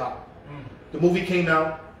about hip hop. The movie came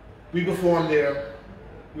out, we performed there.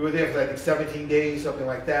 We were there for like 17 days, something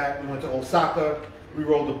like that. We went to Osaka. We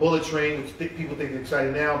rode the bullet train, which people think is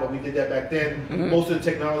exciting now, but we did that back then. Most of the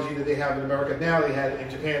technology that they have in America now, they had it in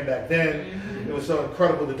Japan back then. It was so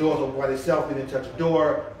incredible. The doors opened by themselves. We didn't touch a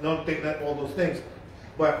door. Not all those things.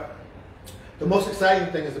 But the most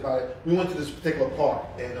exciting thing is about it. We went to this particular park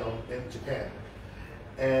in Japan,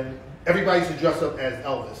 and everybody used to dress up as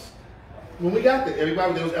Elvis. When we got there,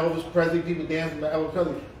 there was Elvis Presley, people dancing by Elvis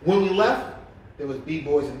Presley. When we left, there was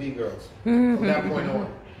B-boys and B-girls. From that point on.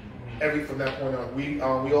 From that point on,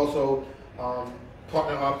 we also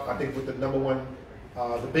partner up, I think, with the #1,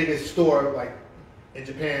 the biggest store like in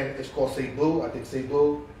Japan. It's called Seibu. I think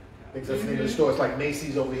Seibu. I think that's the name of the store. It's like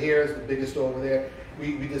Macy's over here. It's the biggest store over there.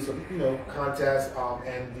 We did some contests,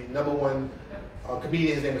 and the #1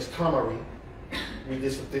 comedian, his name is Tamari. We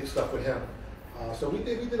did some big stuff with him. So we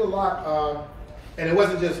did a lot, and it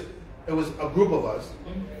wasn't just. It was a group of us,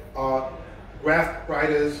 graphic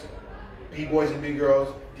writers, B-boys and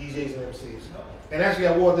B-girls, DJs and MCs. And actually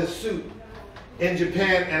I wore this suit in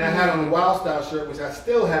Japan, and I had on a Wild Style shirt, which I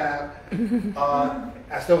still have.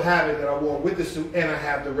 I still have it that I wore with the suit, and I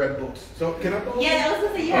have the red boots. So can I go? Yeah, I was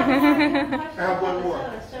going to say you have one more. I have one more.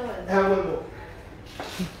 Show us. I have one more.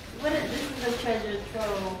 This is a treasure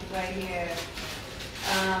trove right here.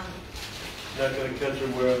 Not gonna catch her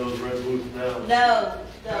wearing those red boots now.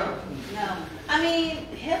 No. I mean,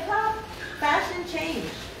 hip hop fashion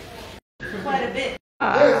changed quite a bit.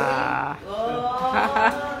 Oh,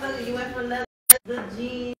 look, you went from the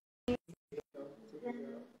jeans.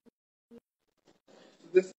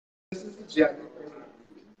 This is the jacket.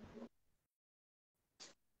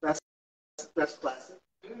 That's classic.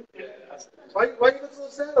 Why you look so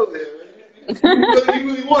sad over there? You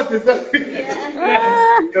really want this, don't you?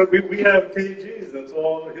 Because we have KGs. That's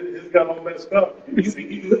all. His got all messed up. His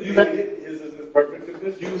is in perfect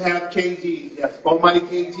condition. You have KG. Yes, almighty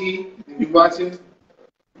KG. If you watching,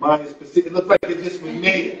 mine is specific. It looks like it just was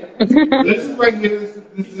made. This is right here.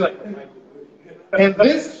 This is like, and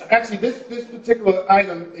this actually this particular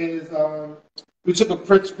item is we took a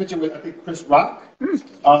picture with I think Chris Rock,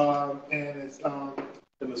 and it's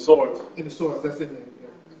in the swords. In the swords. That's in there. Yeah.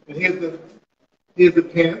 And here's the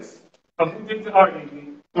pants. Who did the art? I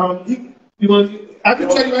can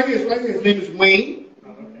tell you right here. Right here. His name is Wayne.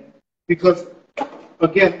 Because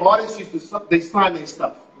again, artists used to they sign their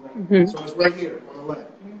stuff. So it's right here on the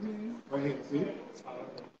left. Right here. See?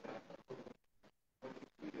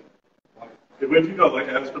 Where'd you go? Like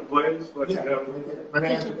Astor Place? Like Yeah. you have... Right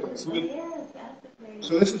here, Astor Place.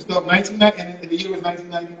 So this is built 1990, and the year was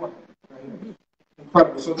 1991. Right?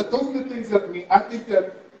 Incredible. So those are the things that I think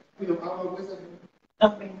that I don't know what's that.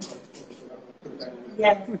 Okay.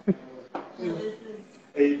 Yes.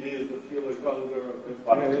 AD is the feeling color of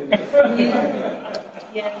hip-hop.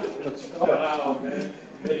 Yes. Wow, man.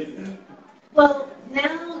 Amazing. Well,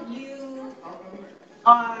 now you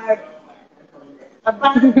are a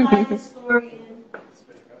bona fide historian.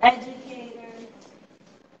 educator,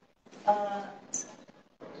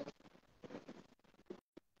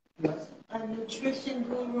 a nutrition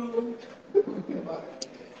guru,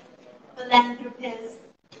 philanthropist.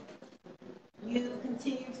 You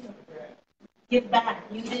continue to give back.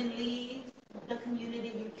 You didn't leave the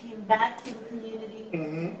community. You came back to the community.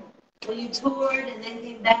 Mm-hmm. Well, you toured and then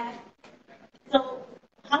came back. So,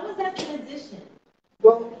 how was that transition?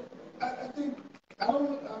 Well, I think,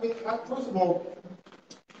 first of all,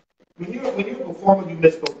 when you're a performer, you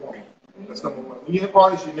miss performing. That's number one. When you're an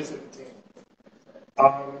artist, you miss entertainment.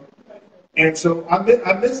 And so I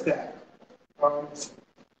miss that.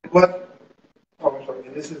 But, I'm sorry,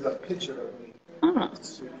 and this is a picture of me.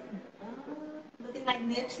 Looking like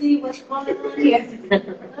Nipsey, what's going on here?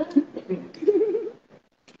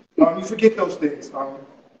 You forget those things.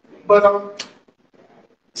 But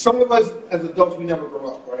some of us as adults, we never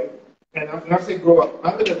grow up, right? And when I say grow up,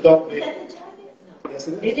 I'm an adult male. Yes,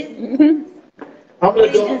 it is. I'm an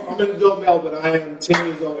adult male, but I am 10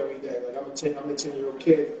 years old every day. Like I'm a 10-year-old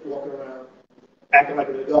kid walking around acting like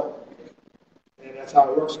an adult. And that's how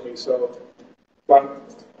it works for me. So by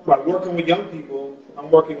working with young people, I'm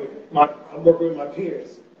working with my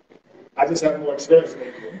peers. I just have more experience than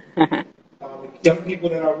they do. The young people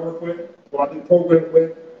that I work with, or I do programs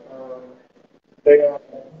with, they are.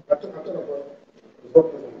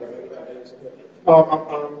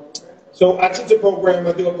 So I teach a program.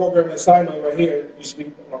 I do a program at Sinai right here. It used to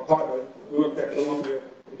be my partner. We worked at Columbia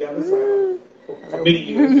together for many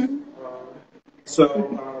years.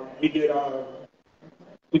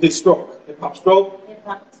 We did stroke, hip-hop stroke,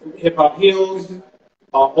 hip-hop heels,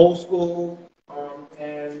 old school,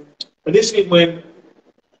 and initially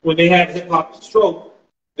when they had hip-hop stroke,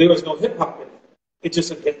 there was no hip-hop in it. It's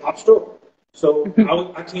just a hip-hop stroke. So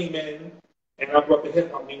I came in and I brought the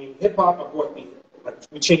hip-hop, meaning hip-hop,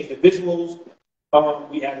 we changed the visuals,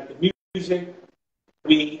 we added the music,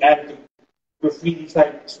 we added the graffiti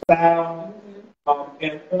type style,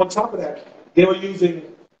 and on top of that, they were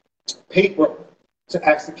using paper to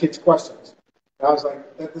ask the kids questions. And I was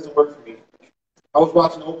like, that doesn't work for me. I was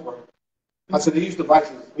watching Oprah. I said, they use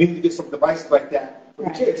devices. We need to get some devices like that for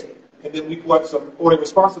the kids. And then we bought some audio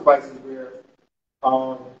response devices where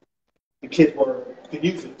the kids could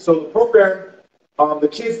use it. So the program, the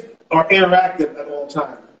kids are interactive at all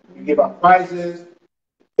times. You give out prizes.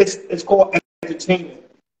 It's called entertainment.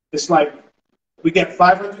 It's like we get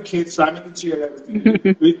 500 kids, Simon the chair that was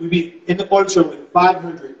we be in the auditorium with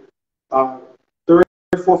 500 third,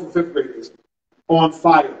 fourth, and fifth graders on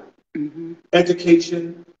fire.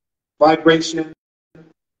 Education, vibration,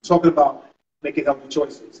 talking about making healthy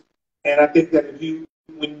choices. And I think that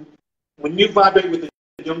when you vibrate with the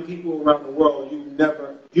young people around the world, you will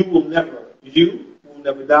never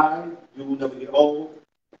die, you will never get old.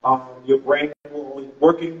 Your brain will always be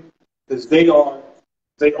working because they are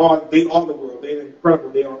the world. They're incredible.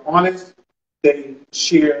 They are honest. They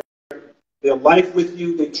share their life with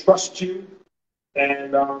you. They trust you.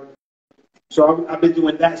 And so I've been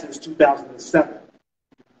doing that since 2007.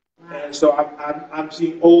 And so I'm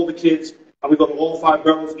seeing all the kids. We go to all 5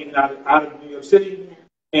 boroughs in and out of New York City.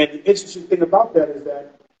 And the interesting thing about that is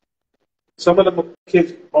that some of the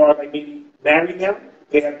kids are like maybe married now.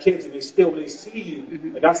 They have kids and when they see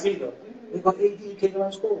you, like I see them, they go, AD, you came to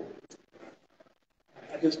our school.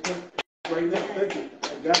 I just put right there, thank you.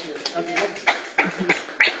 I got you. I love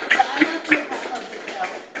Hip-Hop Public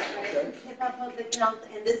Health, right? Hip-Hop Public Health,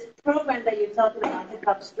 and this program that you're talking about,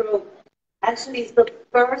 Hip-Hop Stroke, actually is the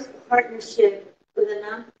first partnership with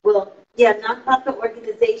a nonprofit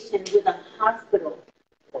organization with a hospital,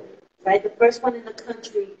 right? The first one in the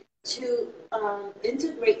country to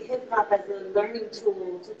integrate hip-hop as a learning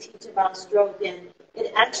tool to teach about stroke, and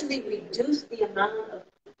it actually reduced the amount of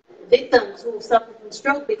victims who suffer from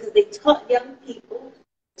stroke because they taught young people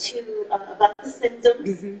about the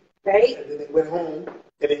symptoms, right? And then they went home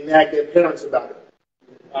and they nagged their parents about it.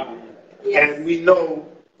 Yes. And we know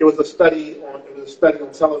there was a study on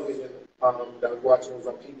television that I was watching. It was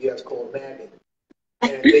on PBS called Nagging.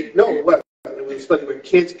 And it was a study where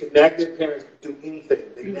kids could nag their parents to do anything.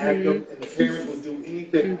 They nagged them, and the parents would do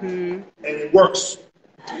anything, and it works.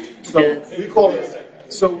 So we call it.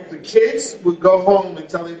 So the kids would go home and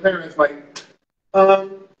tell their parents, like,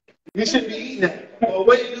 you shouldn't be eating that. Or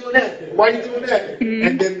why are you doing that? Why are you doing that?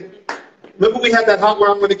 And then, remember we had that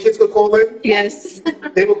hotline where the kids would call in? Yes.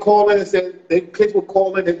 They would call in and say, the kids would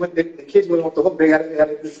call in, the kids went off the hook, they had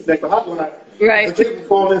to disconnect the hotline. Right. The kids would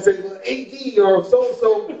call in and say, well, AD or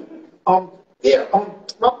so-and-so,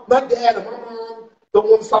 my dad and my mom don't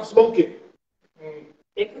want to stop smoking.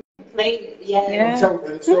 They complain, yeah. Yeah.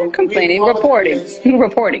 So Complaining, reporting.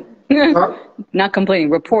 Huh? Not complaining,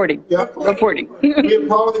 reporting. Yeah. Reporting. We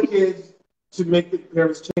empower the kids to make the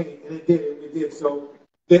parents change, and it did. So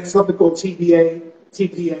there's something called TPA,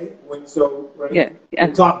 right? Yeah.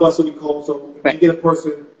 The top buster we call. So if Right. you get a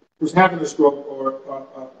person who's having a stroke or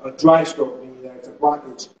a dry stroke, meaning that it's a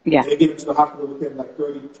blockage, Yeah. and they get into the hospital within like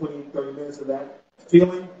 30 minutes of that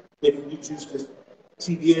feeling, they can use this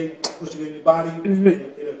TPA, push it in your body, and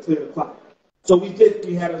it'll clear the clot. So we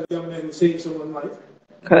had a young man who saved someone's life.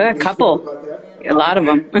 A couple. A lot of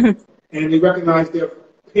them. And they recognized their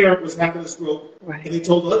parent was having a stroke, Right. and they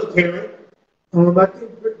told the other parent, I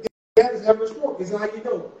think dad is having a stroke. He said, how you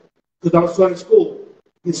know? Because I was trying to school.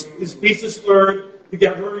 His speech is slurred. He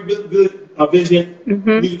got very good vision. You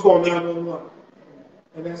need to call 911.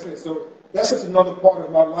 And that's it. So that's just another part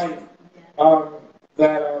of my life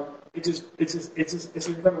that it's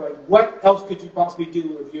incredible. Like, what else could you possibly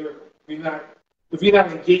do if you're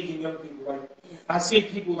not engaging young people? Like, I see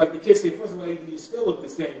people, like the kids say, first of all, you still look the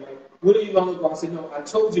same. Like, what are you going to look like? I say, no, I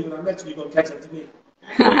told you when I met you, you're going to catch up to me.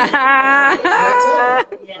 I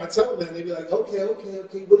tell them that. They be like, okay,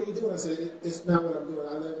 what are you doing? I said, it's not what I'm doing.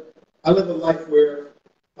 I live a life where,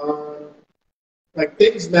 like,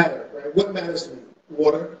 things matter, right? What matters to me?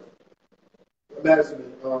 Water. What matters to me?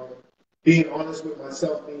 Being honest with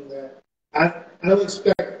myself, meaning that I don't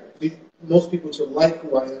expect most people to like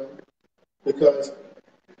who I am, because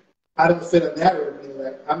I don't fit a narrative, meaning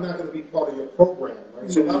that I'm not going to be part of your program, right?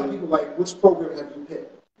 So a lot of people like, which program have you picked?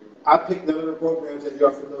 I picked none of the programs that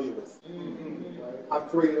you're familiar with. Right? I've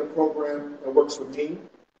created a program that works for me,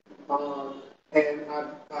 and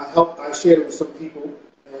I shared it with some people,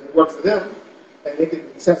 and it worked for them, and they can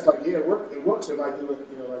attest like, yeah, it works if I do it,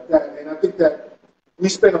 like that. And I think that we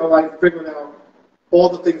spend our life figuring out all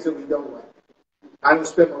the things that we don't like. I don't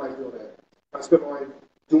spend my life doing that. I spend my life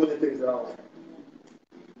doing the things that I like.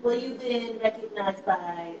 Well, you've been recognized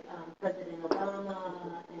by President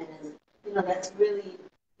Obama, and that's really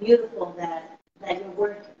beautiful that your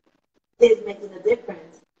work is making a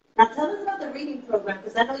difference. Now, tell us about the reading program,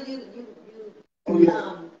 because I know you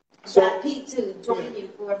got Pete to join you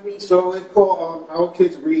for reading. So it's called Our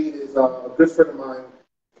Kids Read. Is a good friend of mine.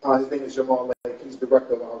 His name is Jamal Lake. He's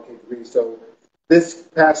director of Our Kids Read. So this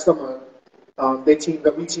past summer, we teamed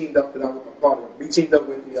up, and I was a part of it. We teamed up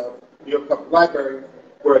with the New York Public Library,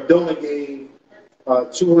 where a donor gave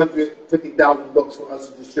 250,000 books for us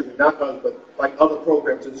to distribute, not us, but like other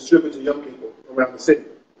programs to distribute to young people around the city.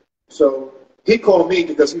 So he called me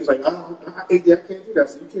because he was like, I can't do that. I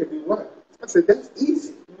said, you can't do what? I said, that's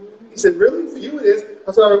easy. He said, really? For you it is?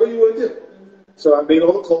 I said, all right, what do you want to do? So I made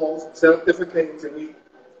all the calls, set up different things, and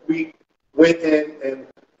we went in, and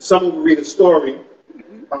someone would read a story.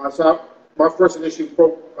 So my first initial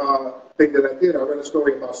thing that I did, I read a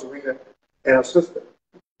story about Serena and her sister,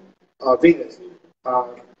 Venus.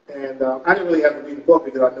 And I didn't really have to read the book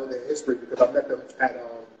because I know their history, because I met them at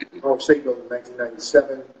Harlem State Building in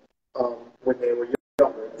 1997 when they were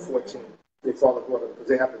younger, at 14. They father brought them, because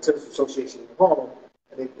they have the tennis association in Harlem,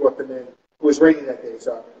 and they brought them in. It was raining that day,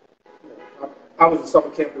 so I was the summer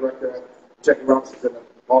camp director at Jackie Robinson's in the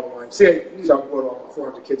Harlem YMCA, so I brought all my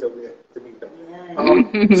 400 kids over there to meet them.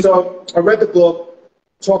 So I read the book,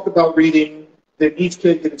 talked about reading, then each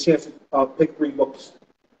kid get a chance to pick 3 books.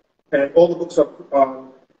 And all the books are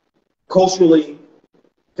culturally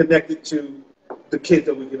connected to the kids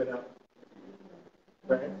that we're giving out.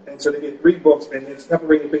 Right? And so they get 3 books, and it's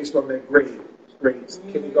separated based on their grades,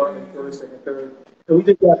 kindergarten, first, second, third. And we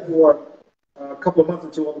did that for a couple of months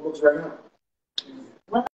until all the books right now.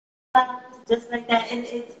 Well, just like that. And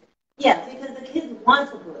because the kids want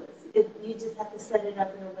the books. You just have to set it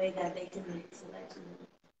up in a way that they can make selections.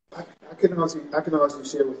 I can honestly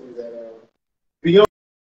share with you that beyond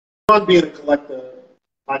being a collector,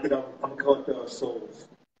 I'm a collector of souls.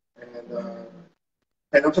 And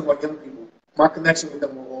I'm talking about young people. My connection with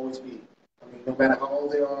them will always be. I mean, no matter how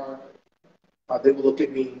old they are, they will look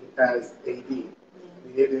at me as AD. I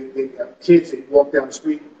mean, they have kids, they walk down the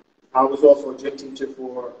street. I was also a gym teacher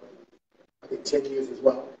for, I think, 10 years as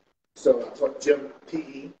well. So I taught gym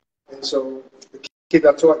PE. And so the kids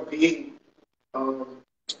I taught in PE,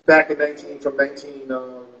 back in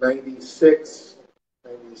 1996,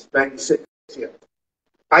 yeah.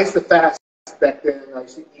 I used to fast back then. I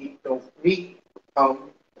used to eat no meat,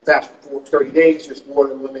 fast for 30 days, just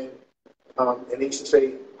water and lemon. And they used to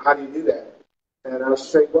say, how do you do that? And I used to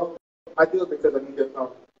say, well, I do it because I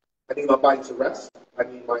need my body to rest. I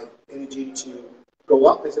need my energy to go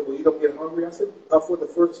up. They said, well, you don't get hungry? I said, for the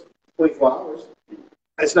first 24 hours.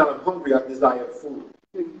 It's not I'm hungry, I desire food.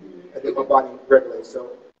 And then my body regulates.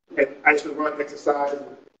 So, and I used to run, exercise,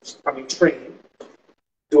 train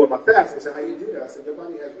during my fast. They said, how you do that? I said, your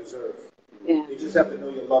body has reserve. Yeah. You just have to know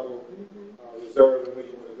your level, reserve, and where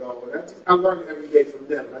you want to go. And that's, I learn every day from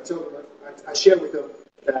them. And I tell them, I share with them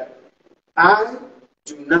that I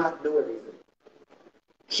do not know everything.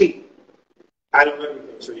 I don't know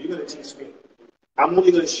everything, so you're going to teach me. I'm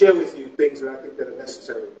only going to share with you things that I think that are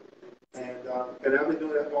necessary. And I've been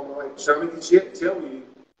doing that all my life. So I'm going to tell you,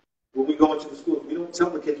 when we go into the schools, we don't tell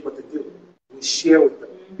the kids what to do. We share with them.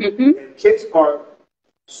 Mm-hmm. And kids are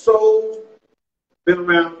so been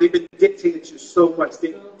around, they've been dictated to so much.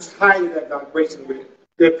 They're tired of that vibration with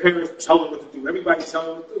their parents telling them what to do. Everybody telling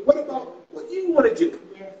them what to do. What about what you want to do?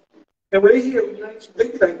 Yeah. And when they hear, they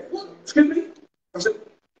be like, what? Excuse me? I said,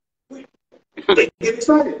 wait. They get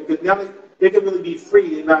excited because now they can really be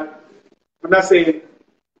free. I'm not saying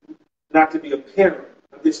not to be a parent.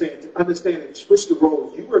 I'm just saying to understand and switch the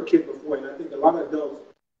roles. You were a kid before, and I think a lot of adults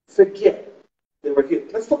forget they were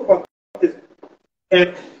kids. Let's talk about this.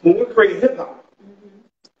 And when we're creating hip-hop,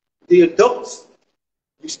 the adults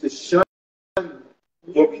used to shun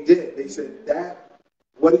what we did. They said,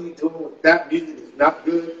 what are you doing with that music? Is not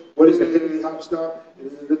good. What is that hip-hop stuff?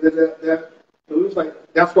 So it was like,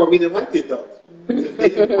 that's why we didn't like the adults. Because they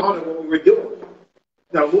didn't honor what we were doing.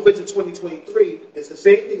 Now, moving to 2023, it's the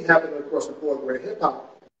same thing happening across the board where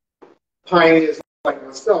hip-hop pioneers like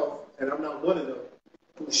myself, and I'm not one of them,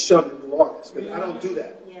 who shun the new artists. Because I don't do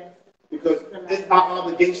that. Because it's our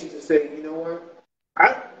obligation to say, you know what?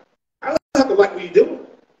 I don't have to like what you're doing,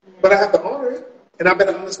 but I have to honor it, and I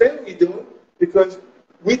better understand what you're doing because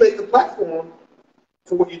we laid the platform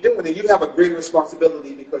for what you're doing, and you have a greater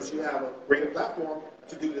responsibility because you have a greater platform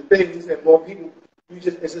to do the things, and more people.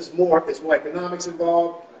 It's more economics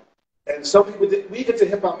involved, and some people we get to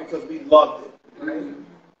hip hop because we loved it. Right?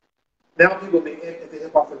 Now people may get into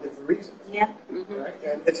hip hop for different reasons. Yeah. Right?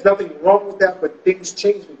 And it's nothing wrong with that, but things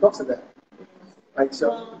change because of that. Right?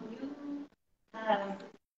 So. Well, you have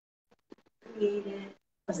created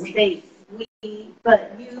a space.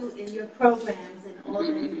 But you in your programs and all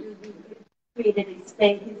that you do, you created a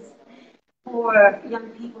space for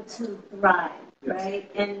young people to thrive, right?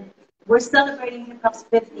 And we're celebrating hip hop's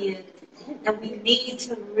 50th, and we need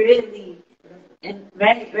to really, and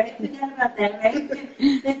right, forget about that, right?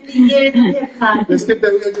 50 years of hip hop. Let's get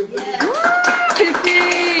that.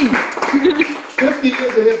 Yeah. 50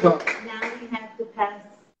 years of hip hop. Now we have to pass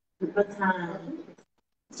the baton.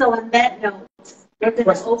 So on that note, we're going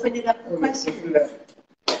to open it up for questions.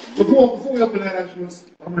 Before we open that,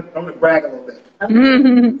 I'm going to brag a little bit.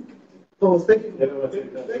 Okay. So thank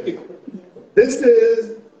you. This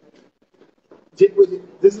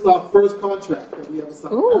is our first contract that we ever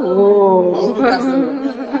signed. Ooh.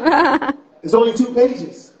 It's only 2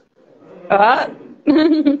 pages. Wow.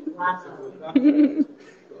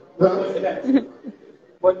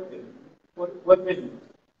 What did?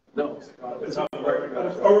 No. It's a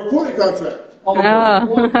recording contract.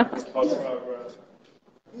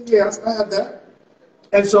 Yes, I have that.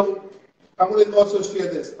 And so I want to also share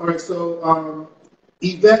this. All right, so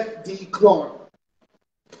Yvette D. Clark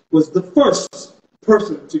was the first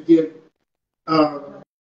person to give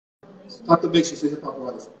proclamation to Hip-Hop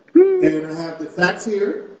Odyssey. And I have the facts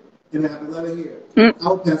here, and I have the letter here.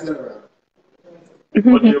 I'll pass that around.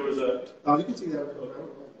 What year was that? You can see that.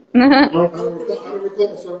 I don't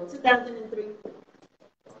recall, sir. 2003.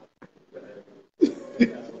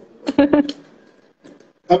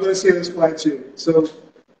 I'm going to share this flyer too. So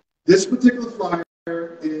this particular flyer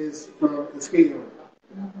is from the skating rink.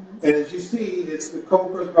 And as you see, it's the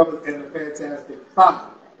Schomburg brothers and the Fantastic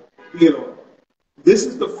Five Theodore. This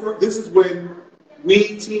is when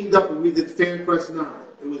we teamed up and we did Fan Press 9.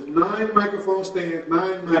 It was 9 microphone stands,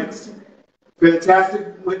 9 mics.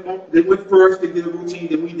 Fantastic they went first, they did a routine,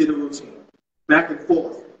 then we did a routine. Back and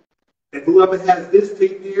forth. And whoever has this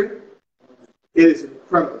tape here, it is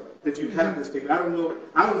incredible that you have this tape. I don't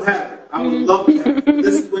have it. I would love to have it.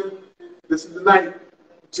 This is the night.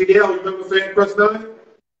 GL, you remember Fan Press 9?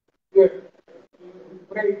 Yeah. We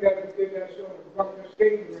played that show in the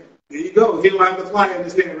skating rink. There you go. He don't have the flyer in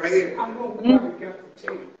his hand right here. I know we probably got the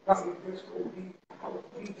tape. Probably this will be our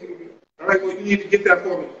DJ. All right, well, you need to get that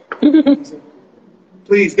for me.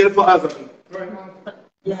 Please, get it for us. Right now.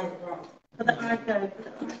 Yeah. For the archive.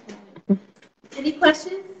 Any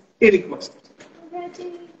questions? Any questions?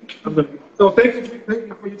 Reggie? I'm going to. So thank you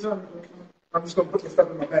for your time. I'm just going to put this stuff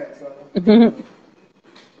in my bag. So.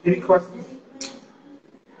 Any questions?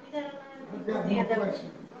 I've got one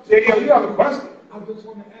question. Yeah, you have a question. I just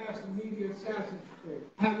want to ask the media assassin,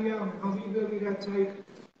 are we really that tight?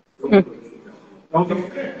 Don't do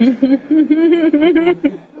it.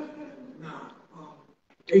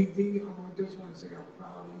 AD, I just want to say I'm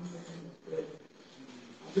proud of you.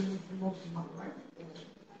 been most of my life. And,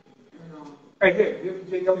 Right here. You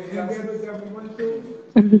take up the endeavors that we went through,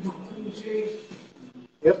 cliche.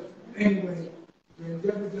 Yep. Anyway, the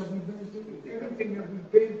endeavors that we've been through, everything that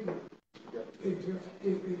we've been through,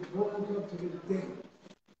 it boils up to this day.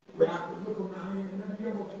 Where I could look around here and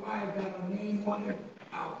every other flyer got our name on it,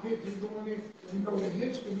 our pictures on it. You know, the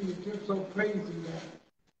history is just so crazy that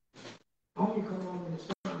I only come on when it's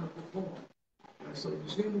time to perform. And so you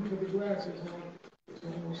see me put the glasses on, it's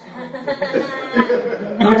almost time.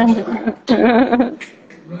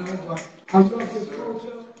 You know, but I love this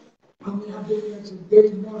culture. I mean, I've been here since day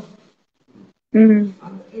one. Mm-hmm.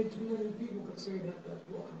 I'm too many people could say that that's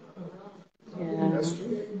walking the earth. So Yeah. that's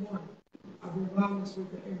day one. I've been around since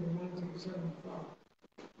the end of 1975.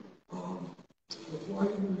 Before I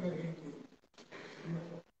even met him, you know,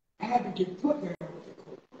 I had to get put down with the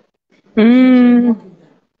court. Mm.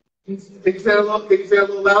 Can you say a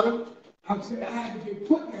little louder? I said I had to get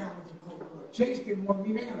put down with the court. Chase didn't want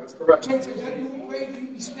me down. That's correct. Chase said that new way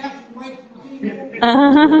he snapped the mic from me.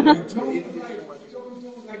 Tony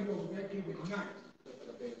was like, no, that kid is nice.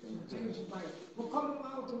 So Chase was like, well, come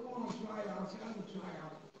out tomorrow and try out. I said, I'm going to try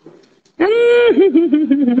out.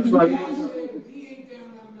 That's right. He ain't down,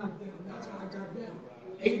 I'm not down. That's how I got down.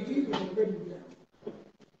 8 people already down.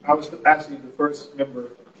 I was actually the first member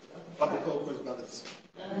of the Cold Brothers.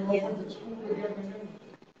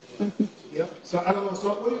 Yep. So I don't know. So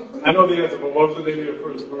what I know the answer, but what was the name of your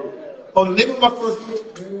first group? oh, the name of my first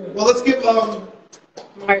group. Well, let's give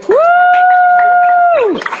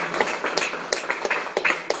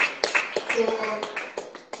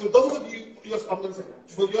So those of you, I'm going to say,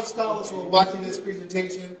 for your scholars who are watching this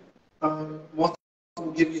presentation, Martha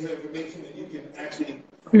will give you her information, and you can actually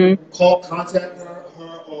contact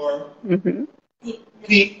her or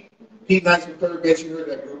Pete. Pete Nice from Third Base. You heard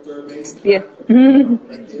that group, Third Base. Yeah.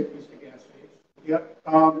 Right there. Yep.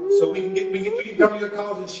 So we can come to your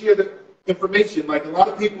college and share the information. Like a lot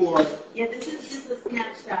of people are. Yeah, this is just a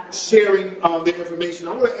snapshot. Sharing their information.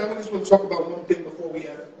 I just want to talk about one thing before we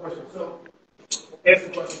ask a question. So, ask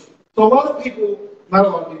the question. So a lot of people, not a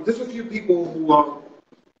lot of people, there's a few people who are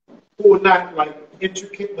not like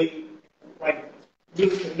intricately, like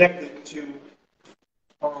really connected to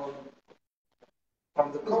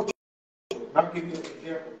the culture. I'll give you an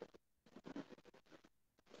example.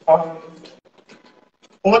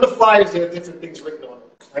 On the flyers, there are different things written on them.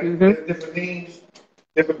 Right? Mm-hmm. There are different names,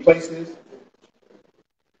 different places.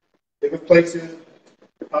 Different places.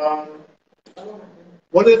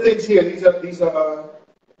 One of the things here, these are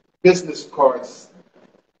business cards.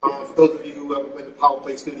 For those of you who have been to Power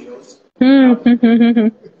Play Studios.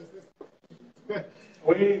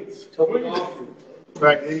 Queens.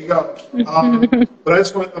 Right, there you go. But I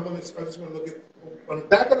just want to look at on the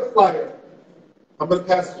back of the flyer. I'm going to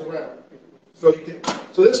pass this around, so you can.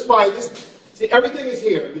 So this flyer, see everything is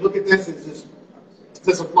here. You look at this, it's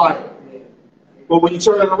just a flyer. But when you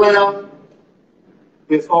turn it around,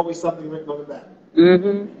 there's always something written on the back.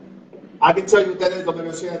 Mm-hmm. I can tell you what that is. I'm not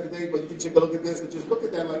going to share it today, but you can take a look at this and just look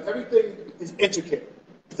at that. Like everything is intricate.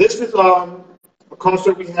 This is a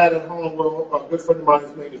concert we had at home where a good friend of mine,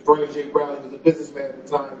 his name is Vernon J. Brown. He was a businessman at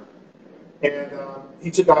the time, and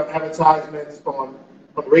he took our advertisements on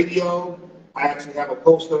radio. I actually have a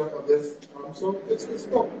poster of this. So it's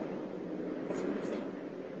dope.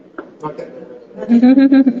 Not that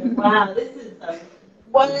bad. Wow, this is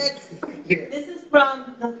what? Yeah. This is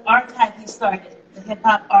from the archive he started, the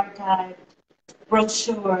Hip-Hop Archive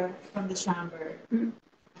brochure from the Schomburg.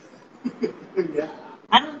 Yeah.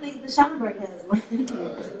 I don't think the Schomburg has one.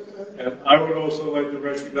 And I would also like to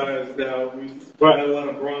recognize now, we had a lot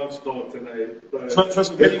of Bronx talk tonight, but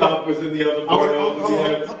hip-hop was in the other part.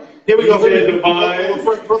 Here we go.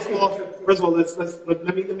 First of all,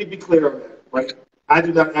 let me be clear on that. Right, I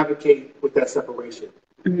do not advocate with that separation.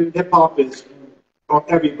 Mm-hmm. Hip hop is on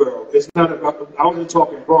every borough. It's not about. I wasn't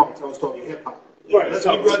talking Bronx. I was talking hip hop. Right.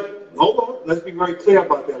 Hold on. Let's be very clear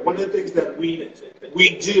about that. One of the things that we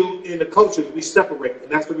do in the culture is we separate,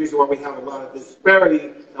 and that's the reason why we have a lot of disparity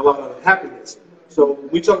and a lot of unhappiness. So when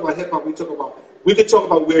we talk about hip hop, we can talk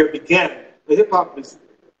about where it began. But hip hop is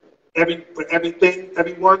for everything,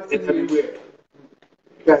 everyone, and everywhere.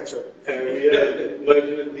 That's right. And we had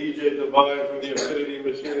legend DJ Divine from the Infinity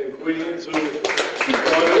Machine in Queens, who started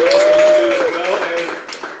as well, and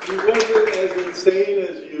he wasn't as insane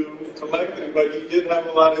as you collected, but he did have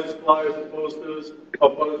a lot of his flyers and posters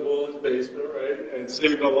up on his wall in his basement, right? And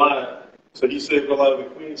saved a lot. So he saved a lot of the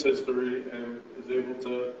Queens history and is able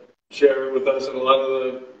to share it with us, and a lot of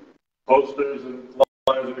the posters and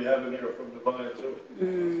flyers that we have in here are from Divine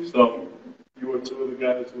too. So you were two of the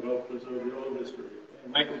guys who helped preserve your own history.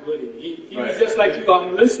 Michael Goody. He was just like you.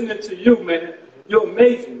 I'm listening to you, man. You're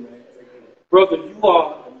amazing, man. Brother, you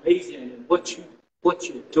are amazing. And what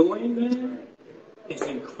you're doing, man, is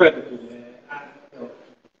incredible, man.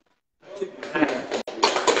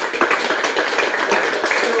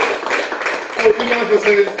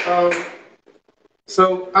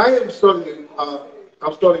 So I am starting.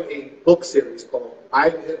 I'm starting a book series called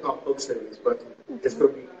Hip-Hop book series, but it's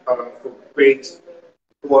going to be for grades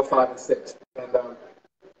 4, 5, and 6. And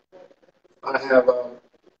I have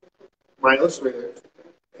my illustrator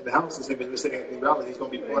in the house. His name is Mr. Anthony Rowley. He's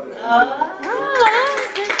going to be part of that.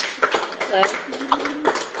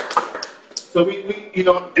 So we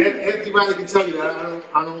Anthony Riley can tell you that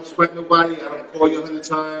I don't sweat nobody. I don't call you 100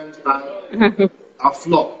 times. I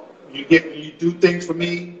flow. You do things for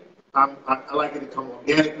me. I like it to come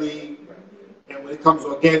organically, and when it comes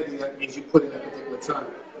organically, that means you put in at a particular time.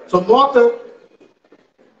 So Martha,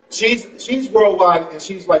 she's worldwide, and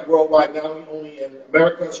she's like worldwide not only in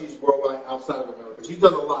America. She's worldwide outside of America. She's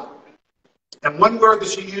done a lot. And one word that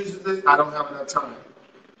she uses is, "I don't have enough time."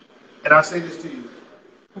 And I say this to you.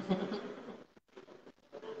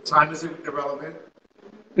 Time is irrelevant.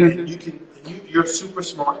 And you're super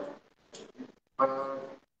smart.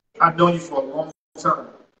 I've known you for a long time.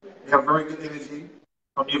 You have very good energy.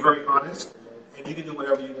 You're very honest, and you can do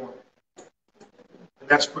whatever you want. And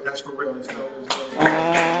that's for real. And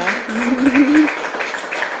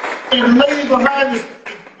the lady behind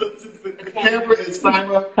the camera is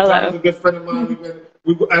Simon. Simon's a good friend of mine.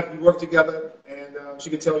 We work together, and she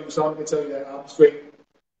can tell you. Simon can tell you that I'm straight.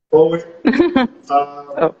 Forward. And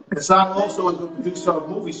Simon also is a producer of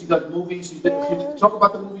movies. She does movies. She talk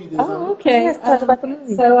about the movie. Okay. Yes, talk about the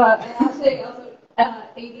movie. So, actually,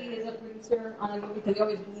 AD is a producer on a movie because he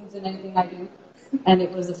always believes in anything I do. And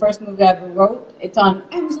it was the first movie I ever wrote. It's on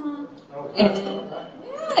Amazon. And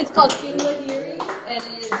it's called King Lear, and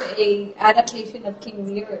it is an adaptation of King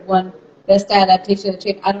Lear. It won Best Adaptation.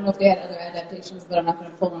 I don't know if they had other adaptations, but I'm not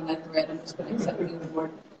going to pull on that thread. I'm just going to accept the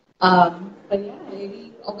award. But yeah,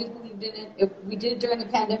 AD always believed in it. We did it during the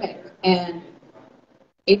pandemic, and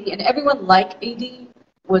everyone like AD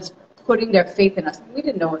was putting their faith in us. We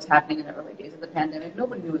didn't know what was happening in the early days of the pandemic.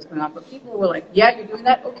 Nobody knew what was going on, but people were like, "Yeah, you're doing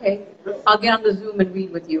that? Okay, I'll get on the Zoom and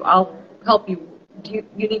read with you. I'll help you. You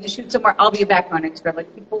need to shoot somewhere? I'll be a background expert."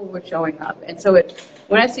 Like, people were showing up, and so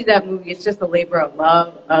when I see that movie, it's just a labor of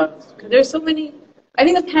love. Because there's so many. I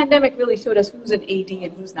think the pandemic really showed us who's an AD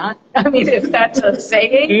and who's not. I mean, if that's a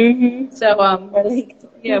saying. Mm-hmm. So,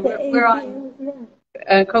 yeah, we're on.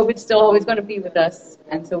 COVID's still always going to be with us,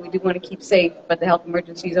 and so we do want to keep safe. But the health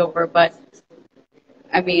emergency is over. But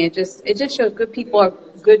I mean, it just shows good people are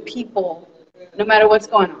good people, no matter what's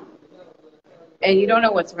going on. And you don't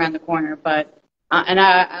know what's around the corner. But and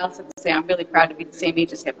I also have to say, I'm really proud to be the same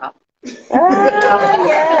age as hip hop.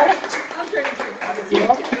 Yes. I'm turning 30.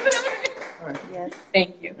 Yes.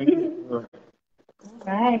 Thank you. All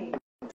right.